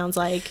college, it sounds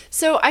like.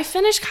 So I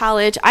finished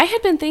college. I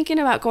had been thinking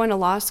about going to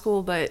law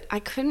school, but I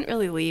couldn't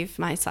really leave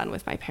my son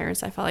with my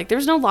parents. I felt like there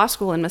was no law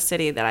school in the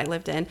city that I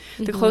lived in.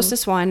 The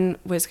closest one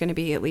was going to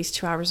be at least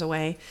 2 hours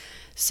away.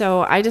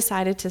 So I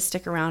decided to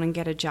stick around and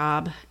get a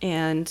job.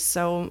 And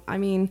so, I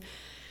mean,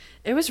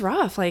 it was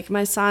rough. Like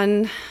my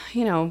son,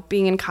 you know,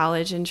 being in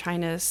college and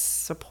trying to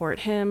support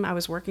him. I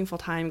was working full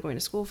time, going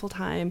to school full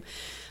time.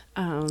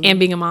 And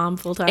being a mom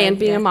full time. And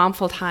being a mom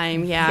full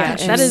time. Yeah.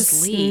 That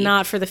is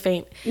not for the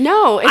faint.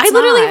 No, it's I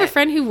literally not. have a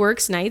friend who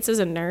works nights as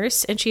a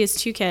nurse, and she has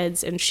 2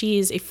 kids, and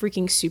she's a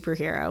freaking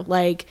superhero.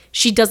 Like,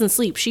 she doesn't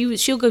sleep.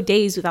 She'll go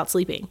days without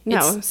sleeping.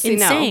 No, It's see,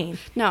 insane.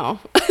 No.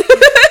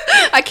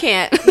 I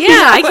can't. Yeah,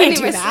 No, I can't need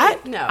do my that.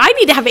 sleep. No. I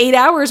need to have 8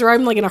 hours, or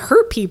I'm like gonna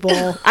hurt people.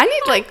 I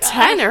need like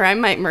 10 or I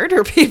might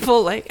murder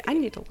people. Like I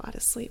need a lot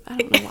of sleep. I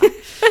don't know why.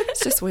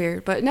 It's just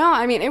weird. But no,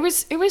 I mean it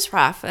was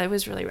rough. It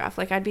was really rough.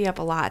 Like I'd be up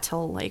a lot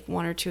till like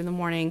 1 or 2 in the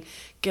morning,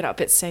 get up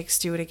at 6,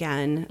 do it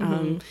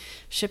again,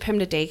 ship him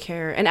to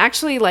daycare. And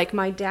actually like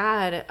my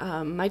dad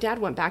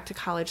went back to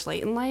college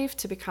late in life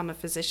to become a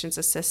physician's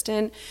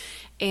assistant.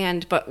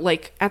 But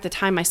like at the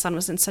time my son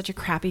was in such a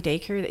crappy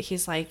daycare that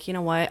he's like, you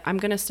know what, I'm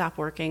gonna stop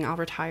working, I'll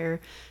retire.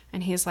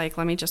 And he's like,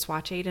 let me just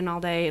watch Aiden all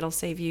day. It'll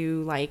save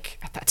you like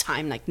at that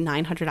time like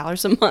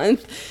 $900 a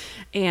month.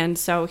 And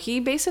so he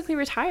basically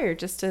retired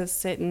just to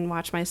sit and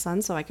watch my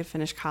son so I could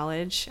finish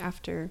college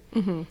after,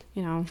 you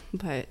know,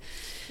 but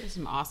There's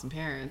some awesome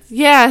parents.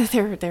 yeah,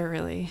 they're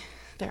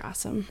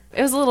awesome.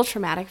 It was a little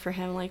traumatic for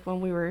him. Like when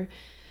we were,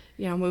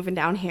 you know, moving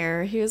down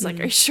here, he was like,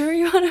 are you sure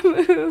you want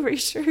to move? Are you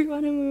sure you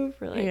want to move?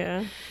 We're like,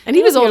 Yeah. And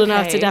he was It'll old be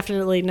enough to okay.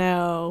 definitely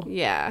know.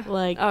 yeah.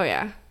 Like, oh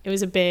yeah. it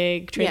was a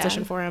big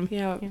transition Yeah. for him.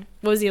 Yeah.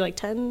 What was he, like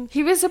 10?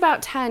 He was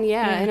about 10,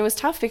 yeah. And it was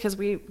tough because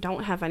we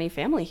don't have any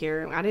family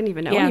here. I didn't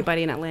even know Yeah.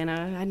 anybody in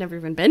Atlanta. I'd never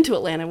even been to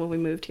Atlanta when we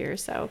moved here.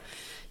 So,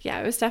 yeah,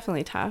 it was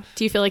definitely tough.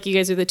 Do you feel like you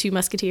guys are the 2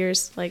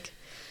 musketeers? Like,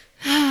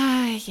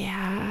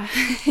 Yeah.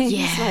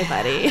 He's my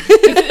buddy.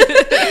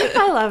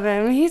 I love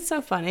him. He's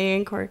so funny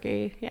and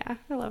quirky. Yeah,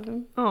 I love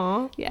him.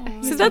 aw. Yeah, So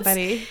he's my that's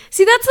buddy.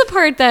 that's the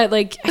part that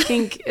like I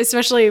think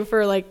especially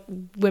for like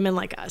women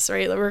like us,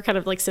 right? Like, we're kind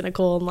of like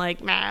cynical and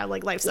like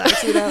like life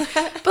sucks, you know.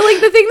 But like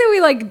the thing that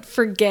we like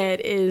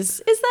forget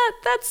is that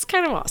that's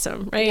kind of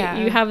awesome, right? Yeah.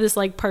 You have this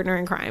like partner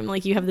in crime,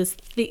 like you have this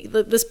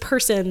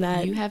person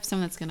that You have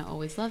someone that's going to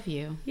always love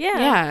you. yeah.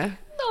 Yeah.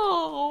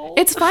 No.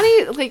 It's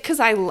funny, like, because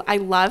I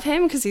love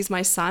him because he's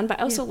my son, but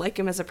I also like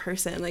him as a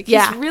person. Like,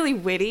 Yeah. he's really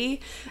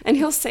witty, and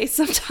he'll say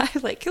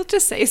sometimes, like, he'll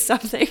just say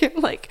something.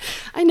 I'm like,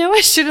 I know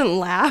I shouldn't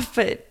laugh,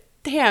 but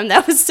damn,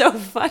 that was so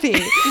funny.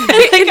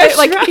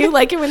 Like you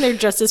like it when they're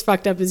just as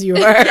fucked up as you are.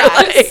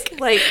 Yes.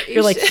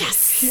 You're like,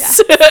 should-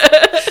 yes.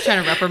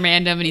 Trying to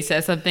reprimand him and he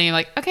says something. I'm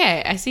like,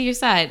 okay, I see your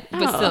side,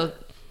 but Oh. still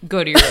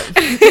go to your room.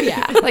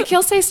 Yeah, like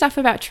he'll say stuff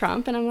about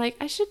Trump, and I'm like,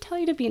 I should tell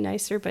you to be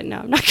nicer, but no,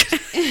 I'm not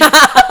gonna.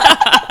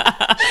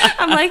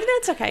 I'm like,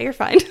 that's okay, you're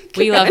fine.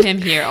 We love him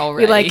here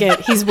already. We like it.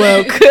 He's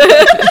woke.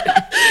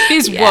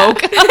 He's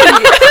woke.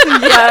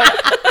 Yeah,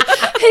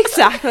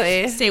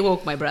 exactly. Stay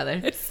woke, my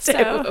brother. Stay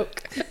So-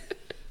 woke.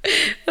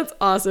 That's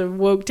awesome.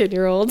 Woke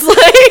 10-year-olds. I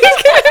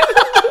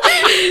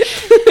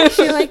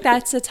feel like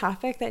that's a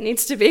topic that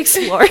needs to be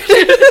explored.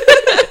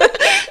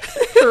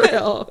 For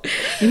real.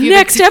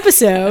 Next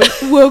episode,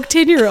 woke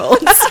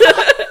 10-year-olds.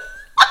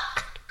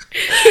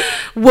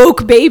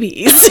 Woke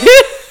babies.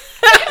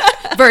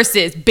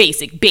 Versus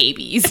basic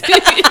babies.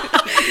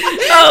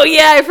 Oh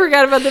yeah, I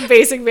forgot about the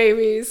basic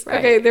babies.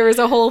 Okay, there was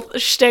a whole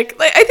shtick.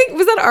 Like, I think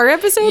was that our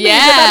episode?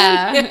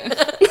 that you put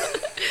that in? Yeah.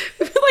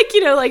 Like,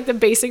 you know, like the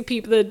basic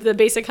people, the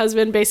basic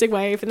husband, basic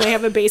wife, and they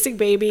have a basic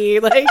baby,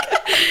 like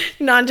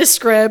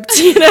nondescript.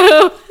 You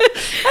know,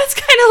 That's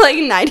kind of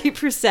like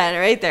 90%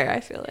 right there, I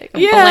feel like.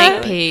 Yeah.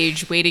 Blank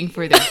page waiting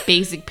for their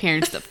basic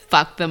parents to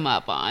fuck them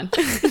up on.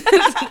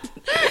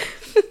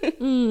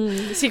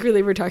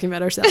 secretly we're talking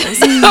about ourselves.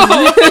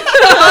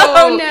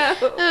 Oh no.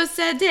 Oh,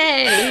 sad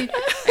day.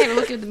 I gotta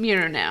look in the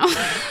mirror now.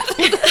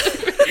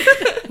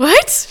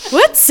 What?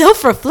 What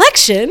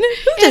self-reflection?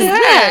 Who does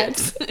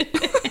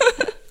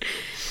that?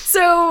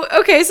 So,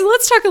 okay, so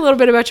let's talk a little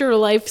bit about your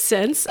life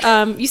since.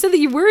 You said that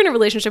you were in a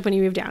relationship when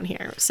you moved down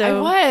here.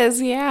 So I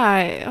was,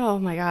 yeah. Oh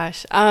my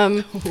gosh.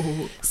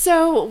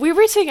 So we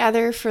were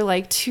together for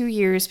like 2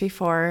 years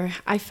before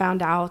I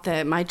found out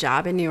that my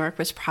job in New York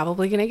was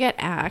probably going to get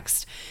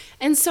axed.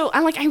 And so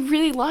I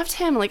really loved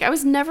him. Like, I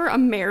was never a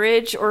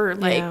marriage or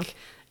like Yeah.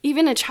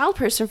 even a child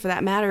person for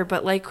that matter.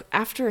 But like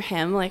after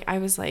him, like I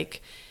was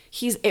like,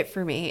 he's it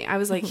for me. I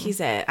was like, he's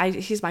it.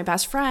 He's my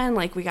best friend.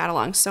 Like, we got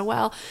along so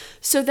well.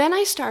 So then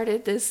I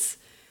started this,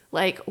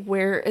 like,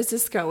 where is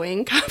this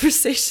going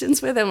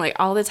conversations with him, like,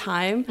 all the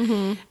time.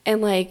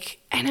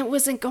 And it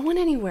wasn't going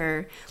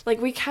anywhere. Like,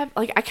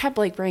 I kept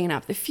like bringing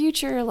up the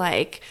future,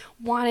 like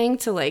wanting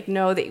to like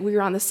know that we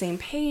were on the same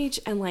page.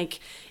 And like,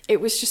 it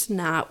was just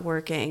not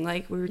working.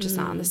 Like, we were just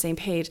not on the same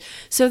page.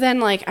 So then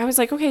like, I was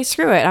like, okay,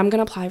 screw it. I'm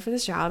going to apply for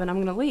this job and I'm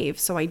going to leave.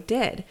 So I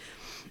did.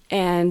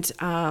 And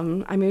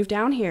I moved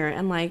down here,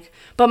 and like,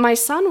 but my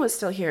son was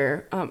still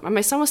here.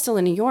 My son was still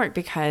in New York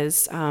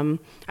because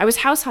I was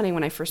house hunting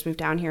when I first moved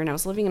down here, and I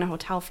was living in a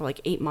hotel for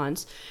like 8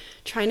 months,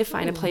 trying to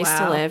find a place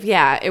to live.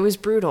 Yeah, it was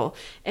brutal.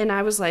 And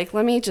I was like,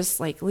 let me just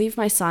like leave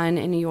my son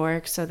in New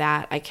York so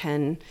that I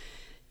can,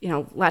 you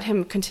know, let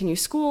him continue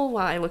school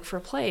while I look for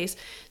a place.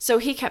 So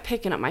he kept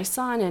picking up my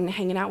son and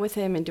hanging out with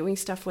him and doing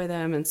stuff with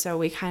him, and so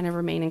we kind of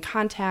remained in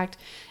contact.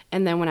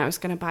 And then when I was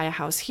going to buy a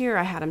house here,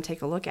 I had him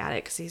take a look at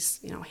it because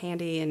he's, you know,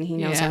 handy and he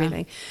knows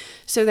everything.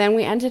 So then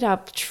we ended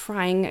up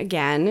trying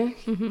again.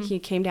 He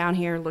came down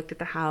here, looked at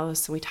the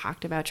house, and we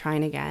talked about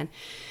trying again.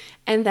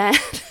 And then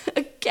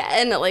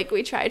again, like,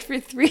 we tried for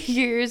 3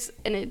 years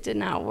and it did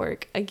not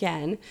work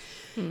again.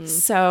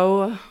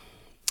 So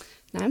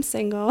now I'm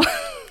single.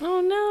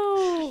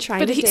 oh no.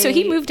 Trying to So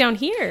he date. moved down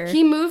here.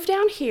 He moved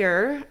down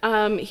here.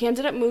 He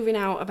ended up moving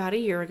out about a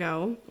year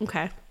ago.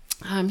 Okay.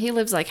 He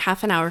lives like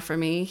half an hour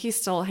from me. He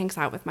still hangs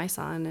out with my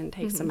son and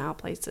takes him out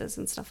places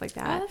and stuff like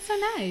that. Oh, that's so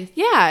nice.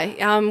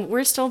 Yeah,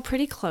 we're still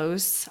pretty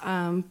close,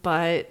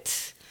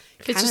 but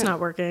It's just not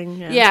working.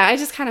 Yeah, I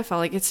just kind of felt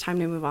like it's time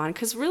to move on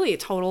because really,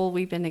 total,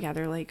 we've been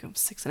together like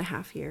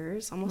 6.5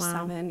 years, almost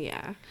 7.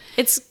 Yeah,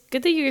 It's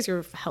good that you guys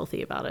are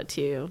healthy about it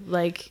too.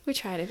 Like, we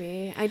try to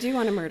be. I do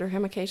want to murder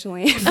him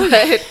occasionally,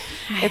 but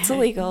it's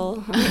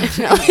illegal.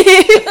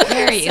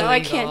 Very So I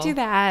can't do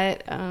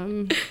that.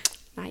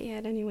 Not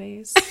yet,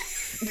 anyways.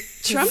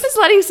 Trump is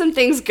letting some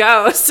things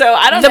go, so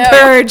I don't the know.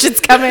 purge, it's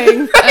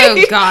coming.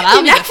 Oh God, I'll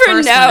You be the never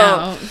first know. one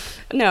out.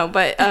 No,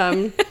 but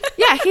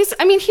yeah, he's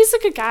a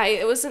good guy.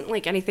 It wasn't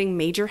like anything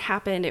major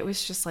happened. It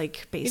was just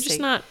like basic. You're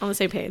just not on the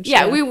same page.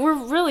 Yeah, we were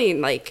really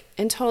like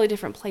in totally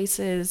different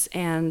places,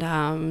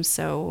 and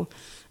so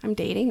I'm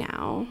dating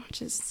now,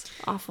 which is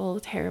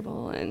awful,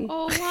 terrible, and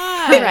Oh,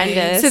 why?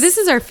 horrendous. So this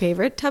is our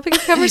favorite topic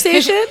of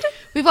conversation.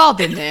 We've all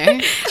been there.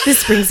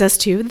 This brings us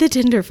to the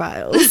Tinder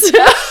files.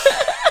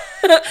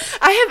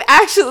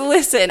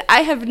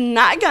 I have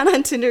not gone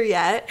on Tinder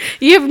yet.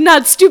 You have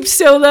not stooped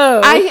so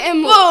low. I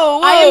am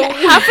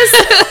half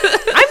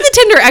I'm the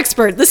Tinder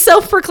expert, the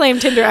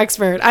self-proclaimed Tinder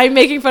expert. I'm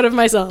making fun of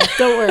myself.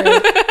 Don't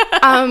worry.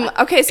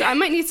 okay, so I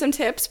might need some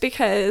tips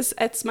because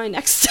it's my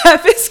next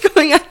step is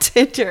going on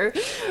Tinder.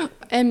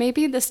 And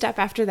maybe the step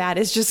after that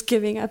is just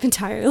giving up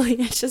entirely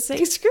and just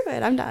saying, screw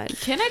it, I'm done.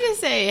 Can I just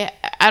say,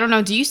 I don't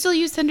know, do you still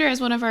use Tinder as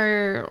one of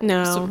our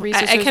No, I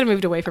resources? kind of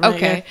moved away from it.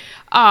 Okay.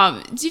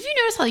 yeah. Did you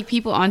notice how like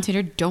people on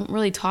Tinder don't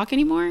really talk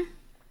anymore?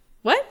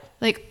 What?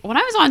 Like when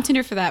I was on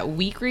Tinder for that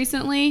week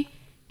recently,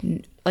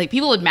 like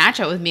people would match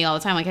up with me all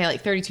the time. Like I had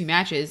like 32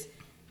 matches,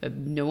 but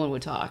no one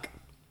would talk.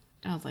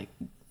 And I was like,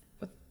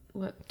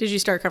 what? Did you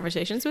start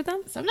conversations with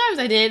them? Sometimes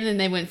I did, and then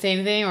they wouldn't say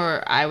anything,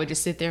 or I would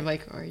just sit there and be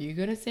like, are you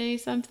gonna say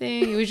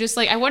something? It was just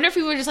like, I wonder if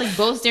we were just like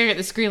both staring at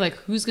the screen, like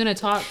who's gonna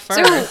talk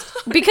first? So,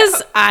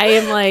 because I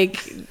am like,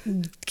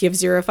 give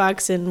zero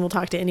fucks and will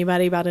talk to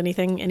anybody about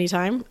anything,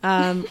 anytime.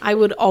 I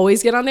would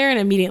always get on there and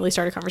immediately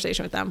start a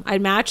conversation with them.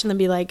 I'd match and then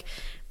be like,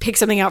 pick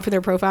something out for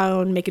their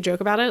profile and make a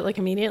joke about it, like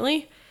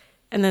immediately.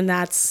 And then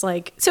that's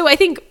like, so I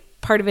think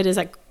part of it is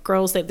like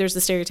girls, that there's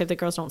the stereotype that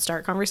girls don't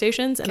start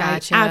conversations. And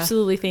Gotcha. I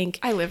absolutely think,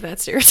 I live that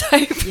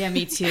stereotype. Yeah,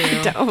 me too.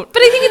 I don't.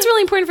 but I think it's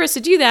really important for us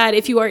to do that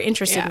if you are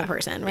interested in the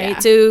person, right? Yeah.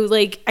 So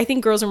like, I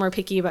think girls are more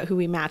picky about who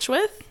we match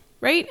with,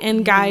 right?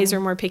 And guys are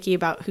more picky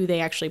about who they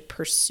actually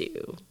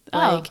pursue.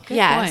 Like, good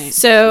yes. point.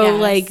 so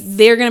Yes. like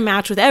they're gonna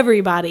match with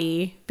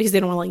everybody because they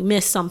don't want to like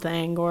miss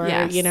something, or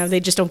Yes. you know, they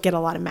just don't get a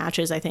lot of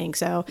matches, I think.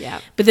 So Yeah.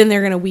 but then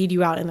they're gonna weed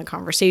you out in the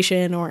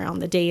conversation or on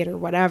the date or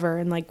whatever,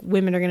 and like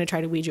women are gonna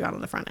try to weed you out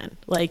on the front end,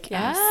 like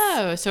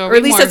Oh, so or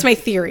at least that's my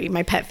theory,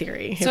 my pet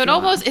theory. So it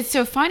almost, it's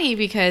so funny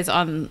because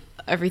on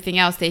everything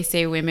else they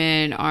say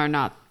women are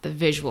not the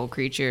visual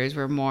creatures,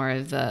 we're more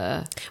of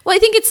the well, I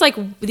think it's like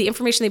the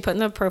information they put in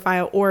the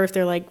profile, or if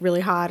they're like really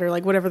hot, or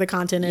like whatever the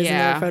content is in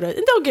Yeah. their photo,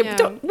 and they'll get.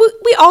 Yeah.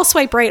 We all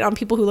swipe right on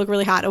people who look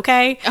really hot,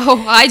 okay?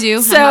 oh I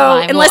do So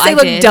unless they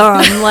look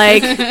dumb,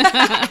 like,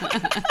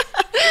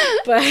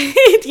 but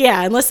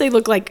yeah, unless they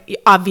look like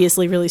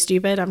obviously really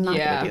stupid, I'm not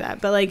Yeah. gonna do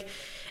that. But like,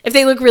 if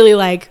they look really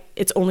like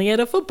it's only at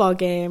a football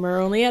game or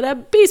only at a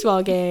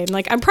baseball game,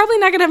 like I'm probably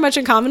not gonna have much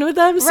in common with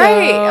them. So,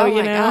 Right. Oh you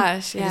my know,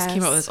 gosh. I just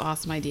came up with this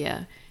awesome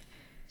idea.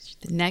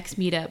 The next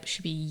meetup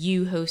should be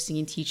you hosting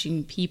and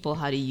teaching people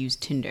how to use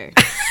Tinder.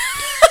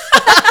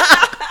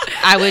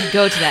 I would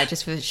go to that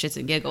just for the shits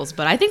and giggles,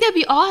 but I think that'd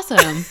be awesome.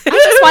 I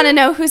just want to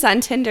know who's on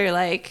Tinder,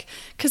 like,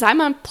 because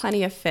I'm on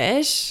Plenty of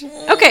Fish.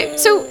 Okay,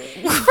 so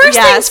first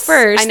things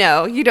first. I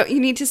know you don't. You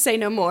need to say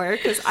no more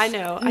because I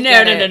know. I No.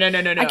 get it.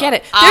 I get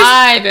it.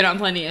 I've been on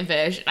Plenty of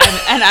Fish,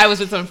 and I was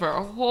with them for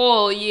a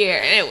whole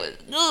year, and it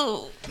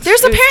was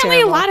There's apparently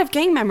terrible. a lot of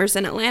gang members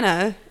in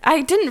Atlanta.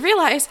 I didn't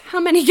realize how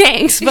many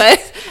gangs, but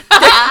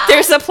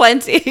there's a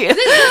plenty. Is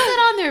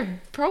that on their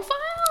profile?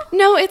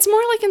 No, it's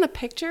more like in the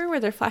picture where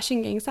they're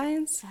flashing gang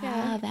signs.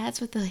 Yeah,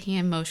 that's what the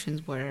hand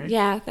motions were.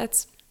 Yeah,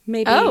 that's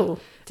maybe. Oh.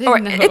 Or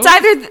Didn't know.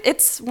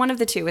 it's one of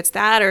the two. It's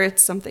that or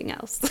it's something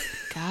else.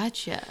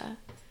 Gotcha.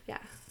 Yeah.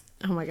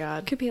 Oh my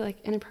god. Could be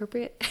like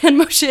inappropriate hand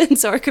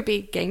motions or it could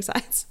be gang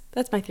signs.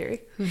 That's my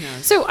theory. Who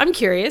knows? So I'm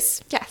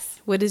curious.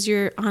 Yes. What is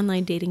your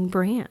online dating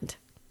brand?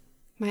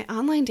 My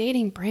online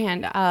dating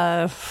brand,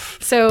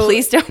 So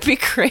please don't be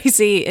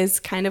crazy is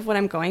kind of what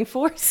I'm going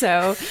for.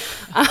 So,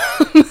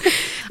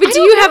 but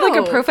do you have like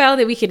know. a profile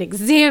that we can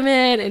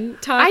examine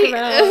and talk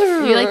about?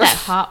 Do you like that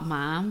hot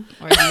mom?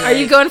 Or do you Are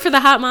you going for the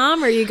hot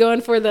mom, or are you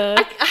going for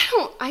the?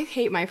 I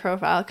hate my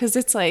profile because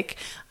it's like,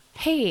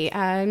 hey,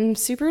 I'm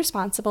super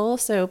responsible,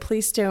 so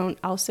please don't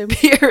also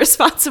be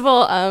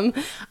irresponsible. I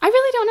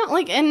really don't know,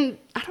 like, and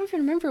I don't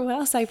even remember what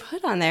else I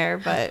put on there,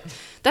 but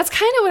that's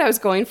kind of what I was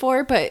going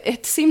for, but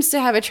it seems to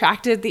have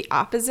attracted the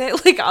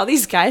opposite. Like all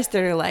these guys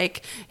that are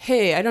like,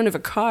 hey, I don't have a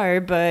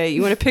car, but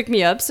you want to pick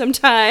me up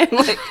sometime?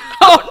 Like,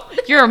 Oh,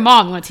 you're a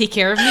mom. You want to take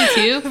care of me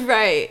too?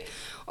 right.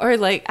 Or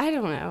like, I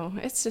don't know.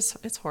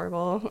 It's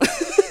horrible.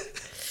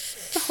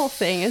 The whole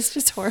thing is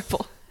just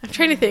horrible. I'm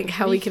trying to think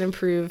how we can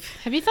improve.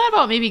 Have you thought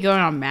about maybe going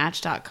on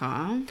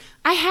Match.com?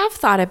 I have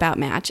thought about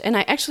Match, and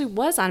I actually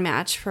was on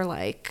Match for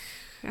like,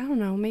 I don't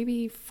know,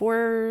 maybe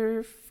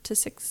 4 to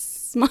 6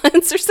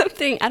 months or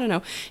something. I don't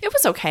know. It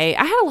was okay.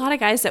 I had a lot of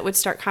guys that would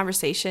start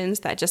conversations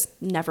that just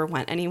never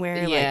went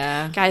anywhere.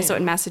 Yeah. Like guys that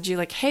would message you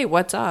like, hey,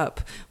 what's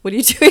up? What are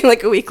you doing?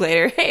 Like a week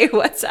later, hey,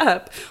 what's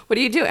up? What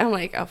are you doing? I'm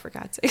like, oh, for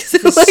God's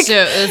sake. Like, So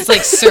it's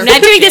like surface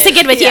Not doing this shit.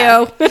 again with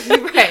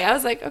you. right. I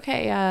was like,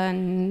 okay, I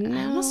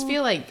no. almost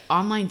feel like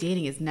online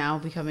dating is now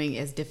becoming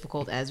as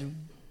difficult as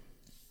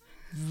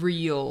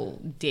real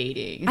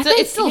dating. I think-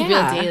 It's still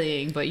yeah. real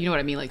dating, but you know what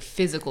I mean, like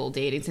physical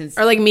dating. Since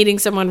Or like meeting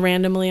someone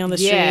randomly on the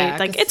street. Yeah,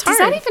 Like 'cause it's Does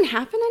hard. that even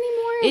happen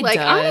anymore? It like,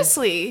 does.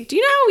 honestly. Do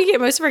you know how we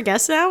get most of our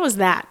guests now? Was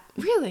that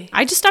Really?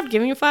 I just stopped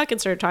giving a fuck and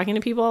started talking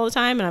to people all the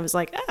time, and I was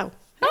like, oh.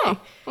 Oh,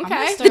 I'm okay.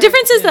 gonna The start-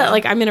 difference is yeah. that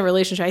like I'm in a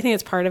relationship. I think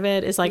it's part of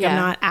it. Is like I'm Yeah.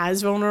 not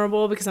as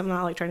vulnerable because I'm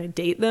not like trying to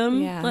date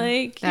them. Yeah.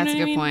 Like you That's know a what I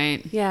good mean?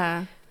 point.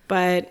 Yeah.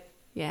 But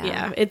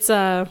yeah, it's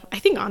I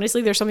think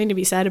honestly there's something to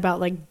be said about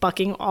like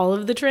bucking all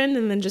of the trend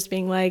and then just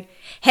being like,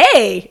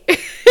 hey,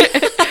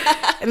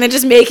 and then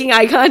just making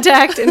eye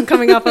contact and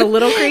coming off a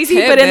little crazy,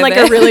 Hey, but in like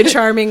a baby. really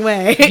charming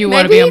way. You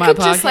want to Maybe be you on my could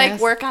podcast? just like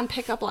work on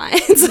pickup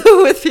lines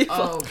with people.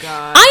 Oh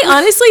god. I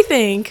honestly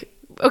think,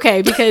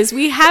 okay, because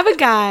we have a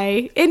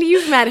guy, and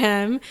you've met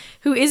him,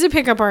 who is a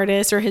pickup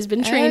artist or has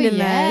been trained in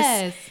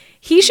this.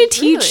 He should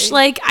teach, Really?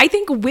 like, I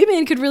think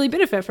women could really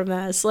benefit from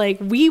this. Like,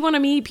 we want to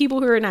meet people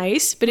who are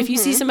nice, but if you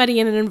see somebody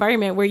in an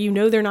environment where you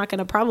know they're not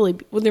going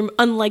to they're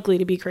unlikely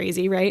to be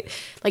crazy, right?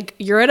 Like,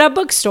 you're at a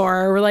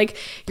bookstore or, like,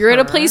 you're at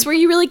a place where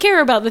you really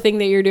care about the thing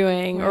that you're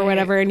doing or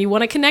whatever, and you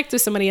want to connect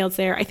with somebody else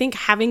there. I think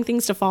having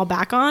things to fall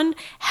back on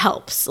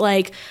helps.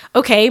 Like,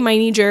 okay, my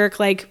knee jerk,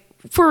 like,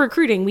 for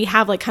recruiting, we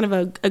have like kind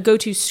of a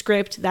go-to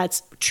script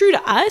that's true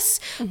to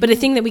us, but a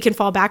thing that we can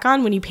fall back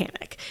on when you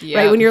panic,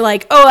 right? When you're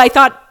like, oh,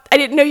 I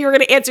didn't know you were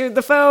going to answer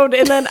the phone.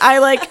 And then I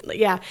like,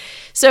 yeah.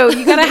 So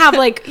you got to have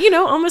like, you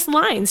know, almost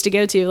lines to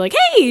go to like,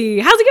 hey,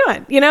 how's it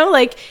going? You know,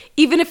 like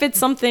even if it's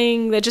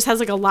something that just has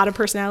like a lot of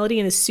personality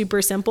and is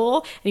super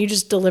simple and you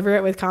just deliver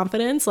it with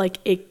confidence, like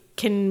it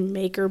can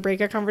make or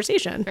break a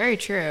conversation. Very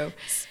true.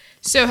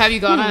 So have you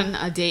gone on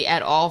a date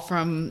at all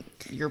from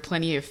your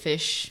plenty of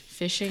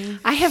fishing?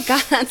 I have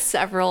gone on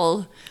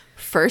several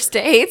first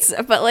dates,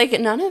 but like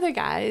none of the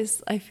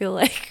guys, I feel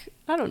like,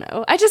 I don't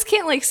know. I just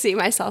can't like see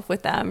myself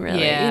with them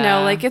really. Yeah. You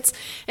know, like it's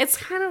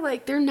kind of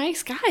like they're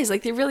nice guys.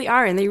 Like they really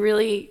are. And they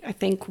really, I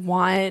think,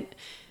 want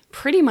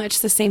pretty much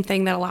the same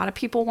thing that a lot of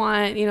people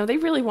want. You know, they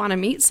really want to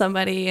meet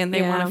somebody and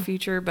they want a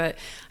future, but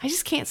I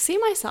just can't see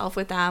myself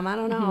with them. I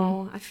don't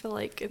know. I feel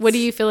like it's What do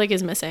you feel like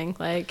is missing?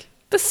 Like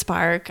the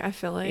spark. I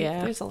feel like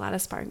there's a lot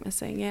of spark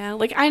missing. Yeah.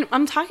 Like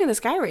I'm talking to this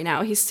guy right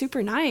now. He's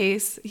super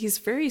nice. He's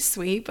very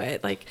sweet,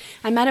 but like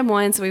I met him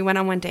once and we went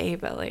on one date,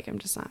 but like I'm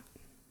just not.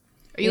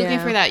 Are you looking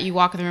for that you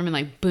walk in the room and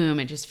like, boom,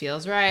 it just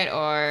feels right?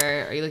 Or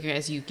are you looking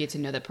as you get to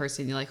know that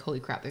person, you're like, holy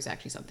crap, there's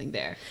actually something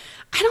there?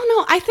 I don't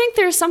know. I think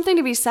there's something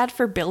to be said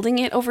for building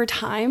it over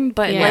time,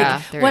 but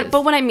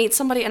but when I meet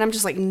somebody and I'm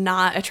just like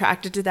not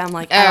attracted to them,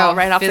 like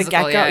right off the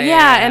get go,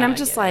 and I'm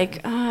just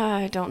like,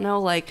 I don't know,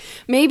 like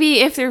maybe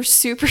if they're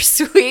super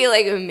sweet,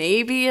 like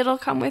maybe it'll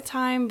come with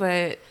time,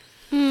 but.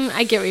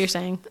 I get what you're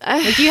saying.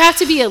 Like you have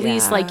to be at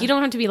least like you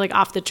don't have to be like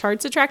off the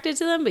charts attracted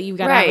to them, but you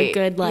got to have a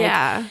good like.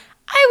 Yeah.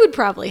 I would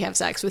probably have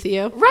sex with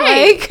you.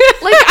 Right.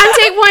 Like on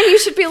date one, you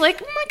should be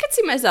like, I could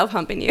see myself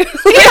humping you. At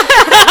least.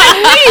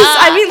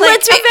 I mean,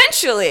 like,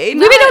 eventually.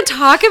 Maybe don't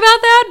talk about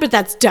that, but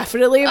that's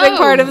definitely a big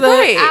part of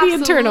the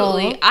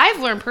internal. I've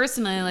learned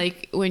personally,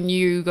 like, when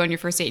you go on your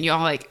first date and you all,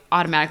 like,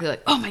 automatically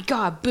like, oh, my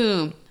God,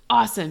 boom,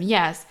 awesome,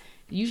 yes.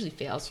 It usually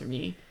fails for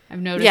me. I've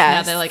noticed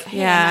now that, like,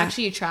 hey, I'm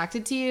actually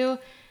attracted to you.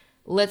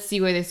 Let's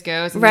see where this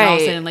goes. And then all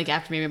of a sudden, like,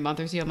 after maybe a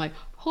month or two, I'm like,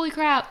 holy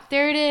crap,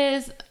 there it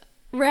is.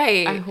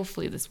 Right.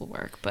 Hopefully this will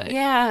work, but but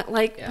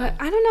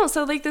I don't know.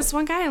 So like this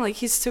one guy, like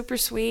he's super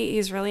sweet.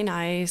 He's really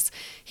nice.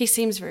 He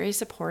seems very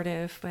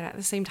supportive, but at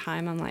the same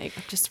time, I'm like,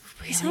 just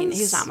really,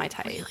 he's not my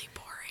type. Really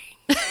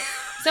boring.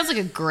 Sounds like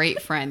a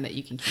great friend that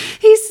you can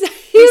keep. He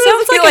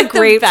sounds like a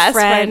great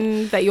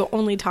friend that you'll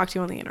only talk to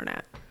on the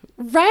internet.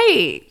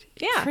 Right.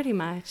 Yeah. Pretty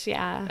much.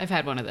 Yeah. I've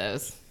had one of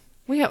those.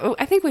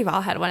 I think we've all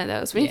had one of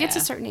those. When you get to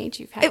a certain age,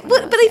 you've had one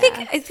but of those.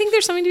 I think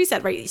there's something to be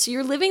said, right? So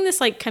you're living this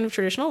like kind of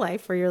traditional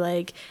life where you're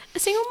like a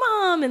single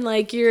mom and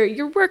like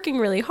you're working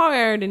really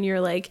hard and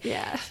you're like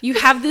you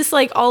have this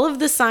like all of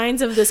the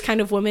signs of this kind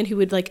of woman who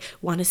would like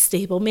want a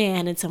stable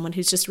man and someone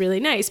who's just really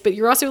nice, but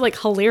you're also like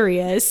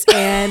hilarious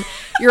and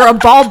you're a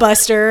ball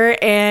buster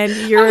and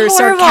you're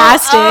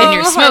sarcastic and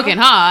you're smoking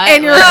hot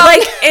and you're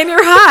like and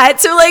you're hot.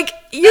 So like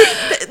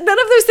none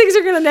of those things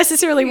are going to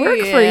necessarily work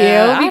for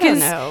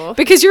you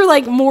because you're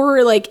like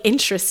more like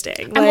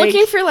interesting. I'm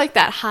looking for like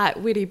that hot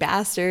witty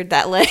bastard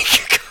that like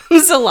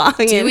comes along.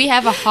 Do we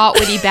have a hot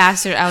witty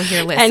bastard out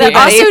here listening? And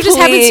also just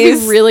happens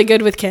to be really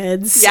good with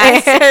kids.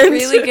 Yes,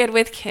 really good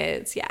with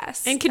kids.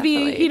 Yes, and could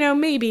be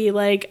maybe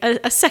like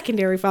a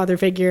secondary father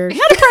figure,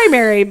 not a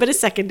primary, but a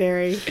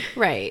secondary.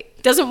 Right.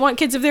 Doesn't want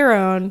kids of their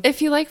own.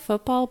 If you like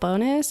football,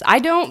 bonus. I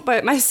don't,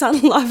 but my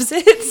son loves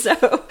it,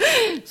 so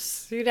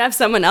you'd have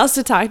someone else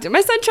to talk to.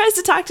 My son tries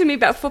to talk to me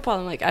about football.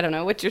 I'm like, I don't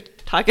know what you're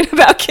talking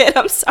about, kid.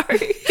 I'm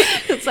sorry.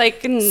 It's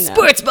like no.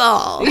 Sports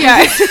ball.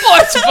 Yeah,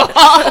 sports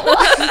ball.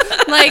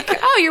 Like,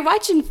 oh, you're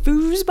watching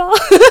foosball.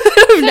 So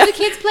the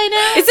kids play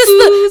now. Is this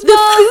the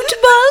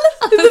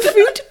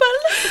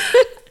football?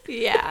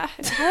 Yeah.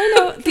 I don't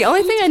know. The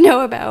only thing I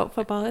know about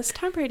football is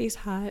Tom Brady's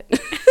hot.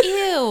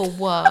 Ew.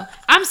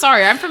 I'm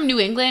sorry. I'm from New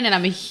England and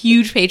I'm a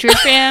huge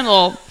Patriots fan.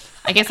 Well,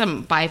 I guess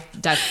I'm by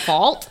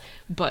default,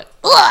 but.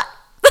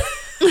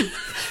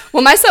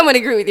 Well, my son would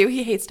agree with you.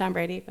 He hates Tom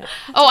Brady. But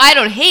oh, I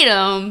don't hate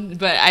him,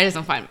 but I just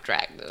don't find him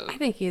attractive. I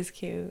think he's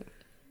cute.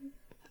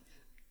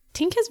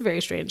 Tink has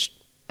very strange.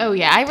 Oh,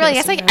 yeah. I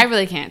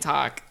really can't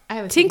talk.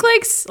 Tink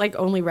likes like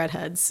only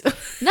redheads.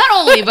 Not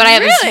only, but I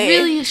have this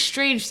really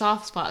strange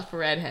soft spot for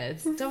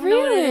redheads. Don't know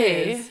what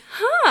it is.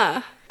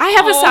 Huh. I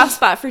have a soft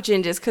spot for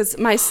gingers because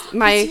my you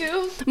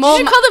should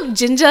call them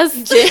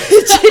gingers.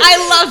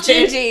 I love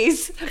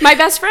gingies. My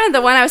best friend,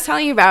 the one I was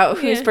telling you about,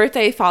 whose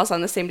birthday falls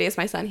on the same day as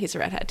my son, he's a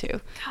redhead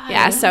too. God.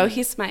 Yeah, so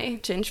he's my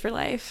ginge for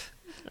life.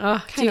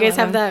 Oh, do you guys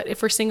have that?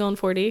 If we're single and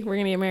 40, we're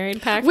gonna get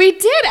married pact? We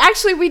did,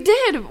 actually. We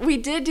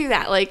did do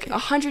that like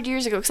 100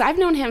 years ago, because I've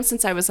known him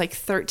since I was like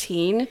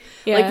 13.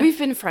 Yeah. Like, we've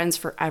been friends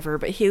forever,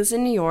 but he lives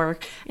in New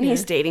York and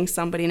he's dating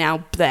somebody now.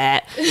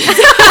 Bleh.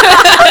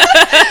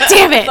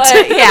 Damn it.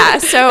 But yeah,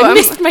 so I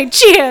missed my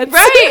chance.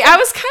 right. I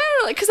was kind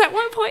of like, because at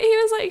one point he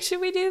was like, should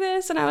we do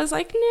this? And I was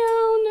like,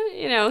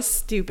 no,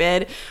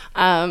 stupid.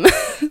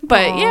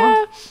 But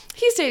yeah,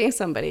 he's dating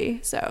somebody,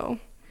 so.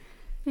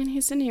 And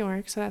he's in New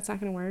York, so that's not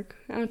going to work.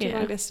 I don't do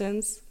long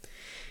distance.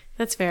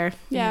 That's fair.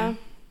 Yeah.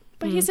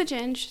 But he's a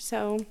ginge,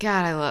 so.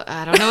 God,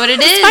 I don't know what it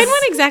is. Find one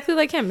exactly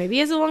like him. Maybe he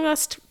has a long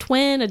lost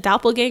twin, a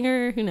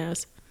doppelganger. Who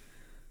knows?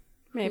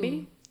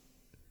 Maybe.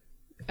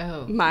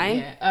 Oh. Mine?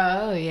 Yeah.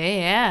 Oh,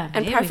 yeah.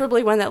 And maybe.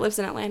 preferably one that lives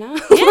in Atlanta.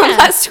 Yeah. One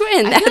last twin.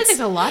 I feel like That's there's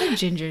a lot of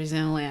gingers in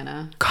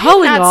Atlanta.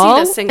 Calling not all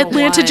seen a single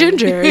Atlanta one.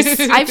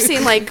 gingers. I've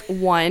seen like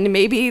one,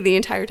 maybe the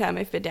entire time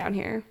I've been down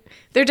here.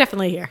 They're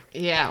definitely here.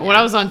 Yeah. When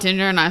I was on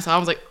Tinder and I saw, I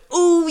was like,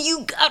 "Oh,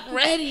 you got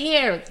red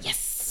hair."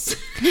 Yes.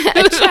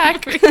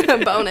 Check.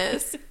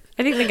 Bonus.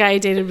 I think the guy I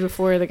dated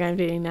before the guy I'm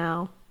dating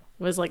now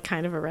was like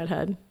kind of a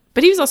redhead,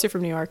 but he was also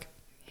from New York.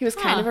 He was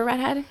kind of a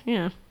redhead.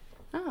 Yeah.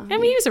 Oh. I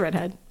mean, he was a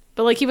redhead,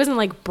 but like he wasn't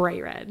like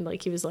bright red.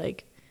 Like he was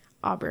like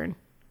auburn.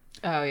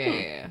 Oh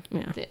yeah.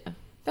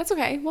 That's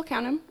okay. We'll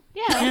count him.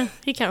 Yeah,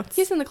 he counts.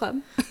 He's in the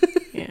club.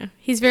 Yeah,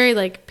 he's very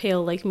like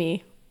pale like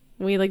me.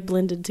 We like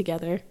blended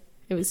together.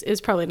 It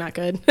was probably not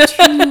good. That's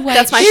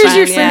my Here's friend.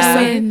 your Yeah.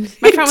 friend.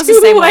 My friend was the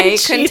Two same white way.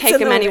 Couldn't sheets take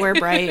in him the anywhere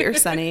wind. bright or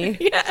sunny.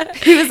 Yeah.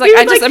 He was like, He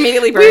I would, just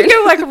immediately burned. We'd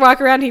go like walk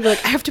around. And he'd be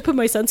like, I have to put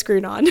my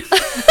sunscreen on.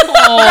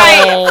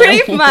 Right.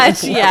 Pretty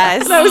much.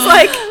 Yes. And I was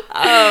like,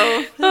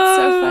 Oh, that's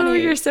so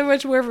funny. You're so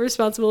much more of a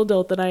responsible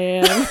adult than I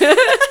am.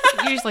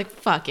 You're just like,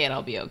 fuck it,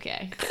 I'll be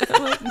okay.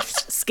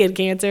 Skin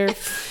cancer.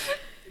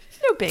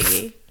 No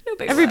biggie. No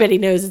big Everybody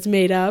knows it's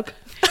made up.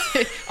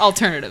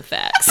 Alternative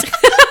facts.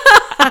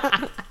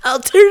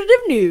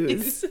 Alternative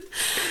news.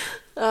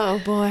 Oh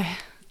boy.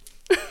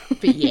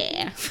 But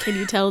yeah. Can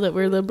you tell that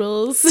we're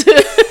liberals?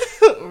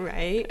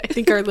 Right. I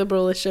think our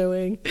liberal is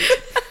showing.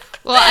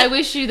 Well, I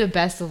wish you the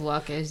best of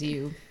luck as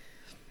you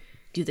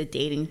do the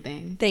dating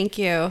thing. Thank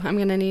you. I'm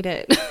gonna need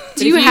it.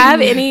 Do you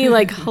have any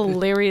like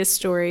hilarious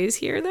stories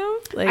here though?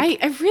 Like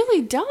I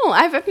really don't.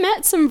 I've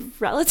met some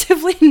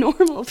relatively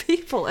normal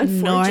people,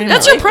 unfortunately.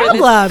 that's your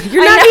problem.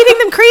 You're I not know. meeting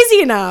them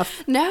crazy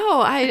enough.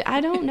 No, I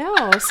don't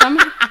know. Some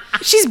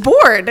She's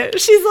bored.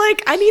 She's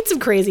like, I need some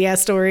crazy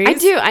ass stories. I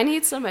do. I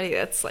need somebody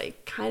that's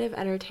like kind of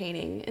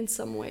entertaining in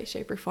some way,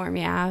 shape, or form.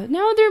 Yeah.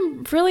 No,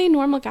 they're really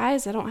normal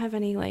guys. I don't have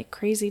any like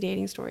crazy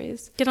dating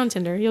stories. Get on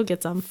Tinder. You'll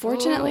get some.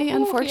 Fortunately, okay,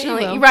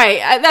 unfortunately, well. right.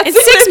 That's In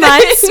 6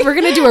 months, we're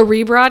gonna do a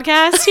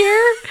rebroadcast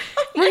here.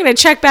 We're gonna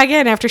check back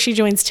in after she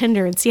joins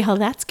Tinder and see how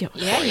that's going.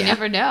 Yeah, you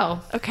never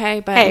know. Okay,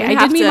 but Hey, we I did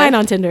have meet to- mine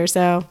on Tinder,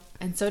 so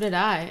And so did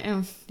I.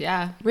 And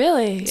yeah.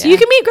 Really. so you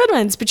can meet good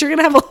ones, but you're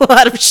gonna have a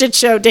lot of shit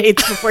show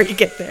dates before you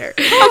get there.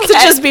 So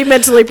just be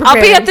mentally prepared.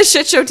 I'll be at the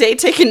shit show date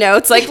taking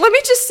notes. Like, let me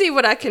just see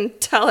what I can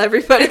tell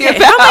everybody How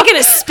about. am I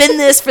gonna spin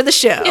this for the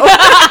show?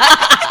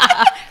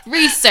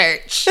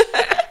 Research.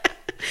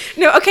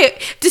 No, okay.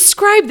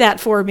 Describe that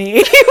for me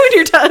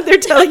when they're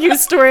telling you a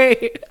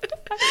story.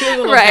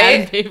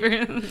 Right. Paper.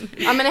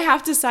 I'm gonna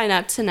have to sign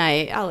up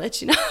tonight. I'll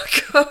let you know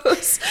how it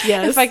goes.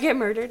 Yes. If I get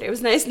murdered, it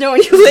was nice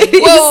knowing you ladies.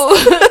 Whoa.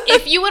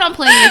 If you went on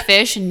Plenty of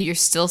Fish and you're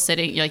still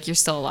sitting, you're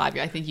still alive,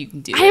 I think you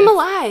can do it. I am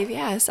alive.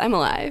 Yes, I'm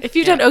alive. If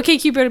you've done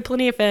OkCupid and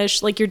Plenty of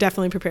Fish, like you're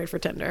definitely prepared for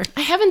Tinder.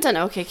 I haven't done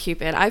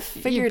OkCupid. I You're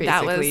figured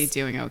that basically was.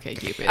 doing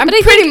OkCupid. I'm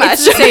pretty much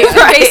It's the same,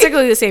 right.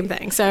 basically the same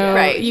thing. So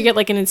Right. you get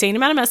like an insane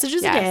amount of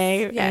messages Yes, a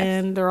day, yes.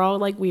 and they're all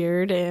like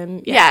weird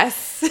and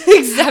Yes,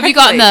 exactly. Have you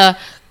gotten the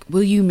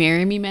 "Will you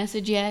marry me"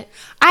 message yet?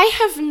 I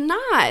have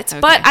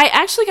not, but I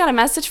actually got a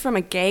message from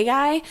a gay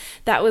guy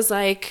that was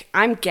like,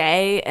 I'm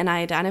gay and I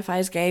identify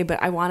as gay,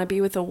 but I want to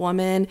be with a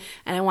woman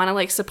and I want to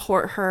like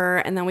support her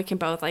and then we can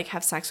both like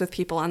have sex with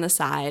people on the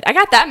side. I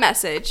got that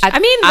message. I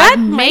mean, that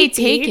I may might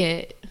take be-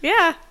 it.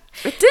 Yeah.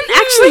 It didn't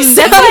actually that's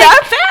sound like-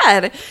 that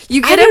bad.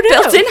 You get a don't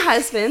know. built-in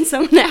husband,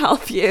 someone to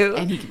help you.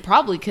 And he can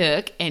probably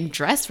cook and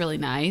dress really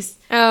nice.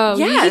 Oh,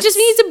 he Yes. just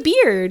needs a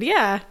beard.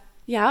 Yeah.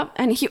 Yeah,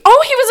 and he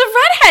was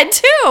a redhead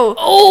too.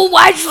 Oh,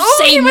 why'd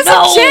you He was a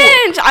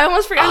ginge. I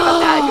almost forgot about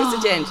that. He was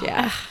a ginge.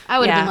 Yeah. I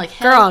would have Yeah. been like,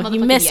 hell, Girl,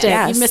 you motherfucking missed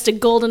yes. it. You missed a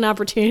golden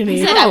opportunity.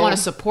 He said, I want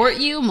to support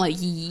you. I'm like,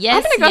 yes.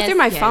 I'm gonna go yes, through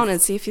my yes. phone and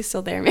see if he's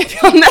still there. Maybe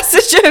I'll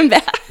message him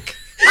back.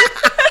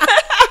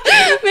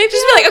 Maybe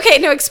just be like, okay,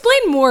 no, explain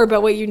more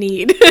about what you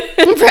need.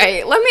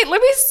 Right.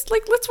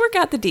 Let's work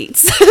out the deets.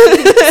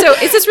 So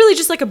is this really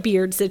just like a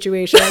beard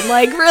situation?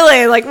 Like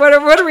really, like what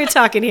are we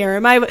talking here?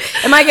 Am I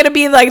gonna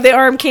be like the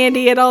arm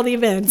candy at all the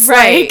events?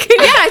 Right. Like,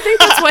 Yeah, I think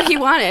that's what he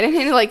wanted. And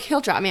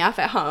he'll drop me off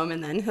at home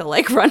and then he'll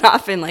like run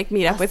off and like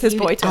meet up with his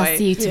boy toy. I'll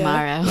see you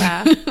tomorrow.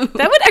 Yeah.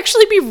 that would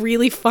actually be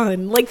really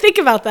fun. Like think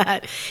about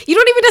that. You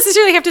don't even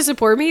necessarily have to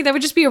support me. That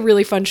would just be a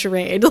really fun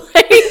charade.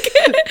 Like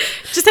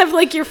just have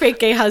like your fake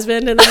gay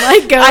husband and then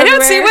like go. I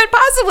don't see everywhere. what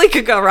possibly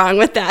could go wrong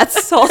with that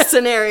whole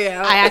scenario.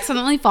 I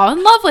accidentally fall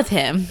in love with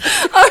him.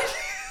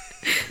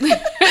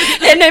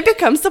 And it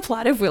becomes the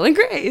plot of Will and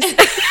Grace.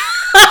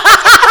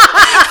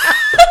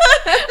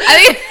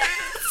 I think.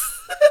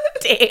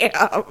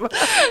 Damn.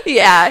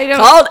 Yeah, I know.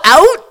 Called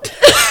out.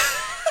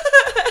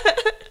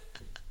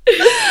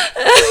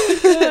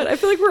 God, I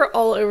feel like we're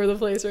all over the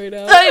place right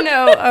now. I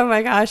know. Oh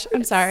my gosh.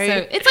 I'm sorry.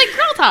 So it's like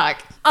girl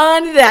talk.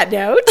 On that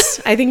note,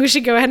 I think we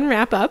should go ahead and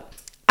wrap up.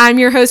 I'm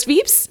your host,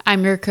 Veeps.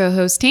 I'm your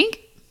co-host, Tink.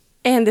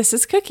 And this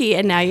is Cookie,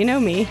 and now you know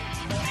me.